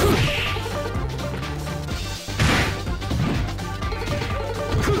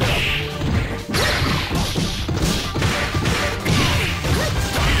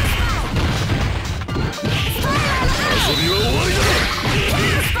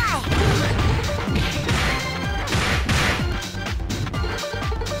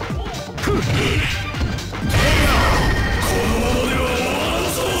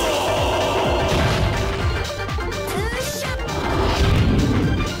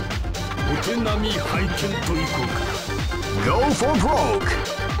 Go for broke!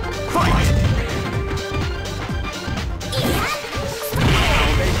 Fight!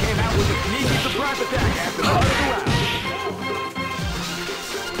 Oh, they came out with a sneaky surprise attack at the start of the round.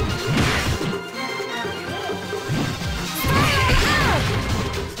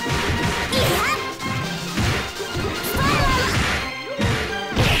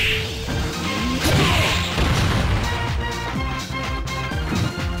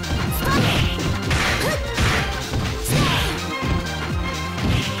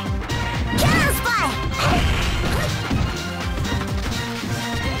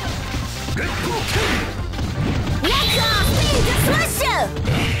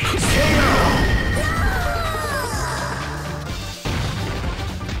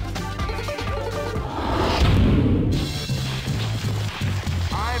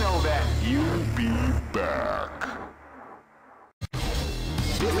 I know that you'll be back.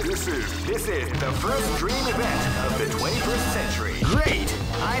 This is the first dream event of the 21st century. Great!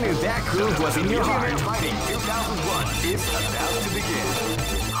 I knew that groove was in your heart. Fighting 2001 is about to begin.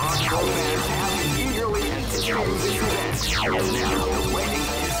 Hardcore fans have been eagerly anticipating this event, and now the waiting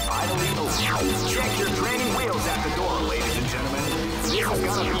is finally over. Check your training wheels at the door, ladies and gentlemen. This is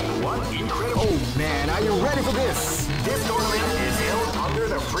gonna be one incredible... Oh man, are you ready for this? This tournament is held under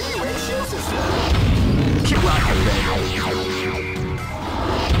the free ratio system. Keep rocking, baby.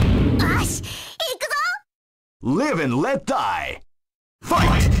 Live and let die.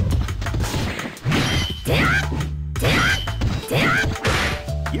 Fight!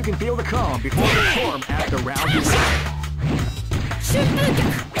 You can feel the calm before the storm as the round begins.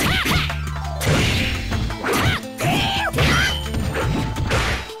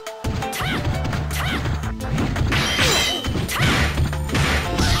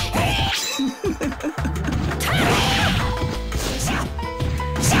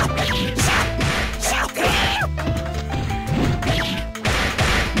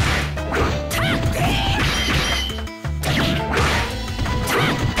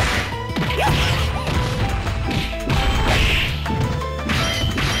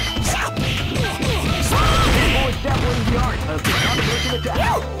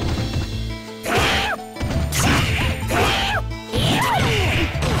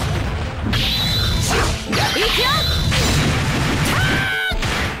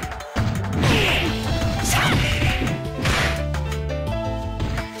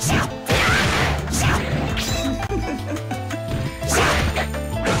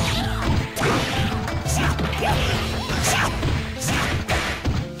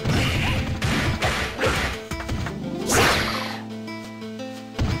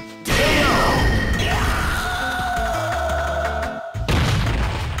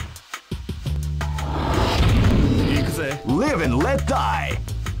 let die.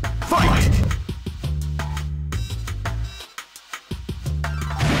 Fight!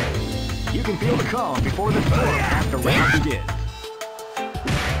 You can feel the calm before the storm as the round begins.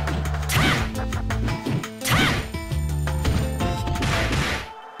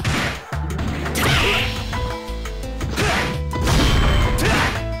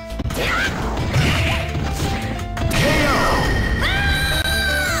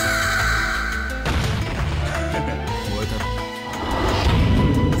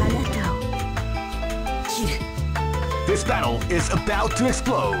 This battle is about to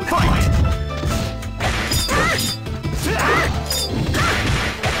explode. Fight!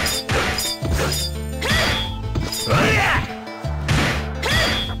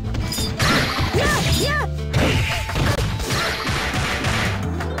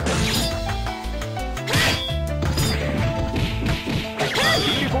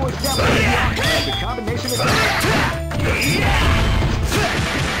 Beautiful establishment. The combination of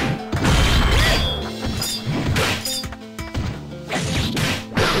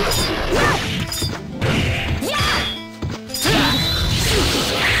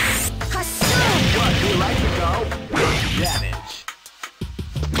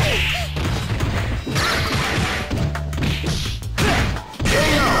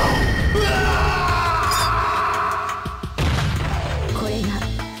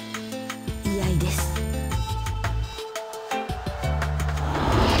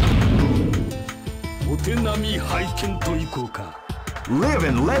Live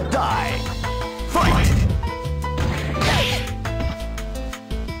and let die. Fight!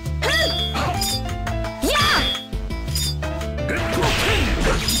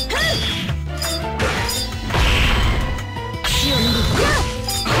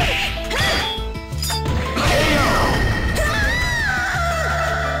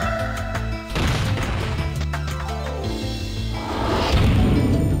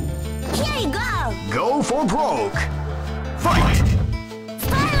 Here you go. Go for broke. Fight!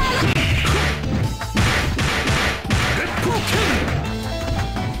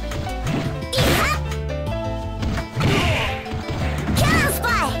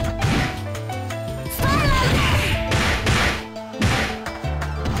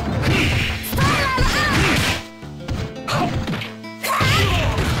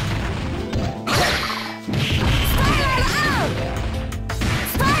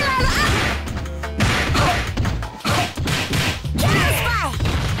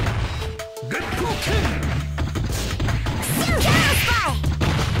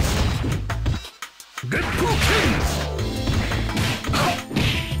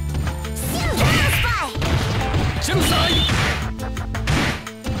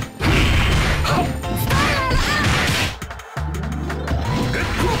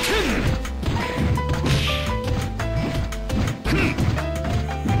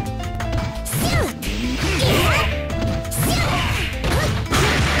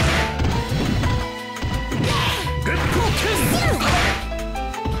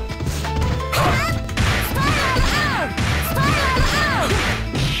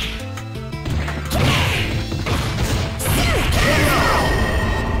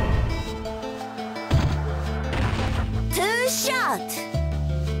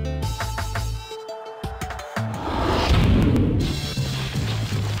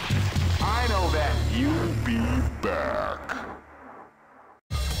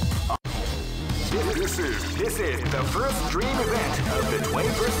 This is the first dream event of the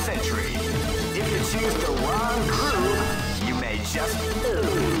 21st century. If you choose the wrong crew, you may just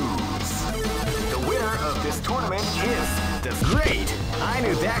lose. The winner of this tournament is the great. I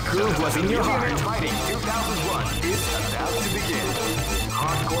knew that groove was in your heart. Fighting 2001 is about to begin.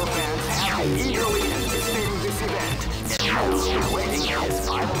 Hardcore fans have been eagerly anticipating this event, and now waiting is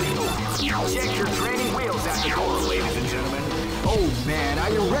finally over. Check your training wheels at the door, ladies and gentlemen. Oh man, are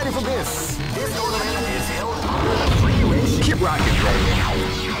you ready for this? This tournament is held under the free ratio. Keep rocking, baby.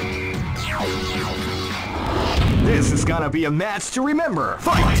 This is gonna be a match to remember.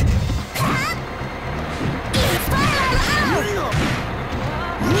 Fight!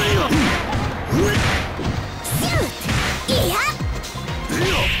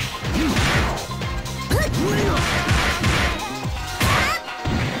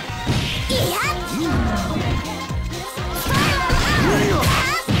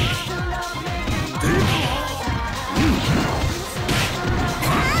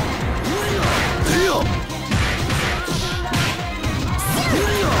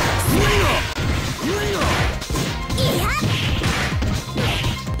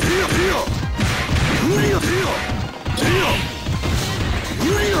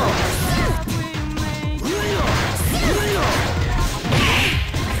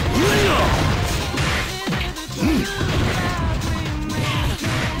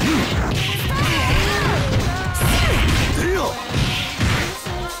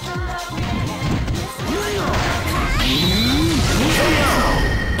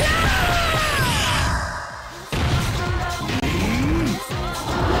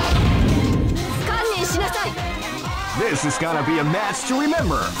 is gonna be a match to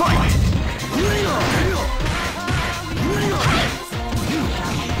remember. Fight!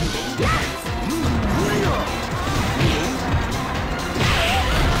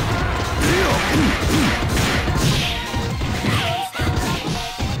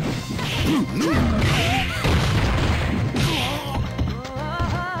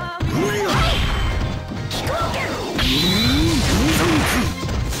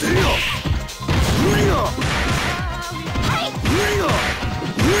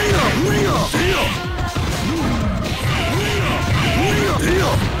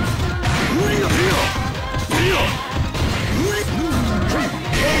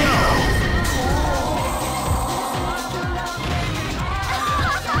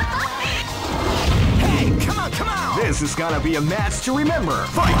 This is gonna be a match to remember.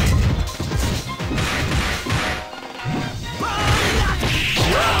 Fight!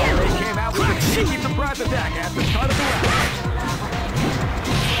 Well, they came out with a cheeky surprise attack at the start of the round.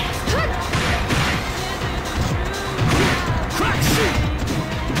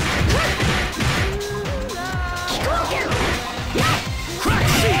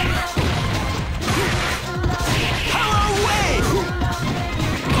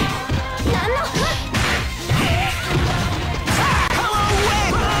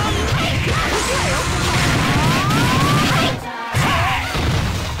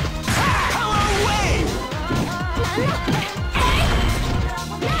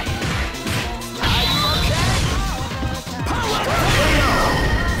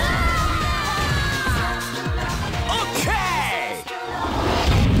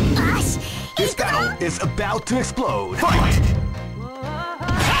 Is about to explode. Fight!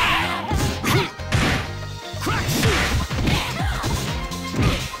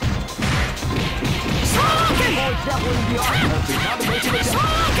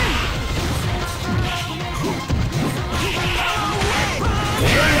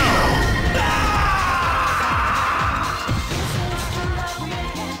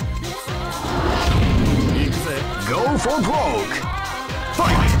 Go for broke.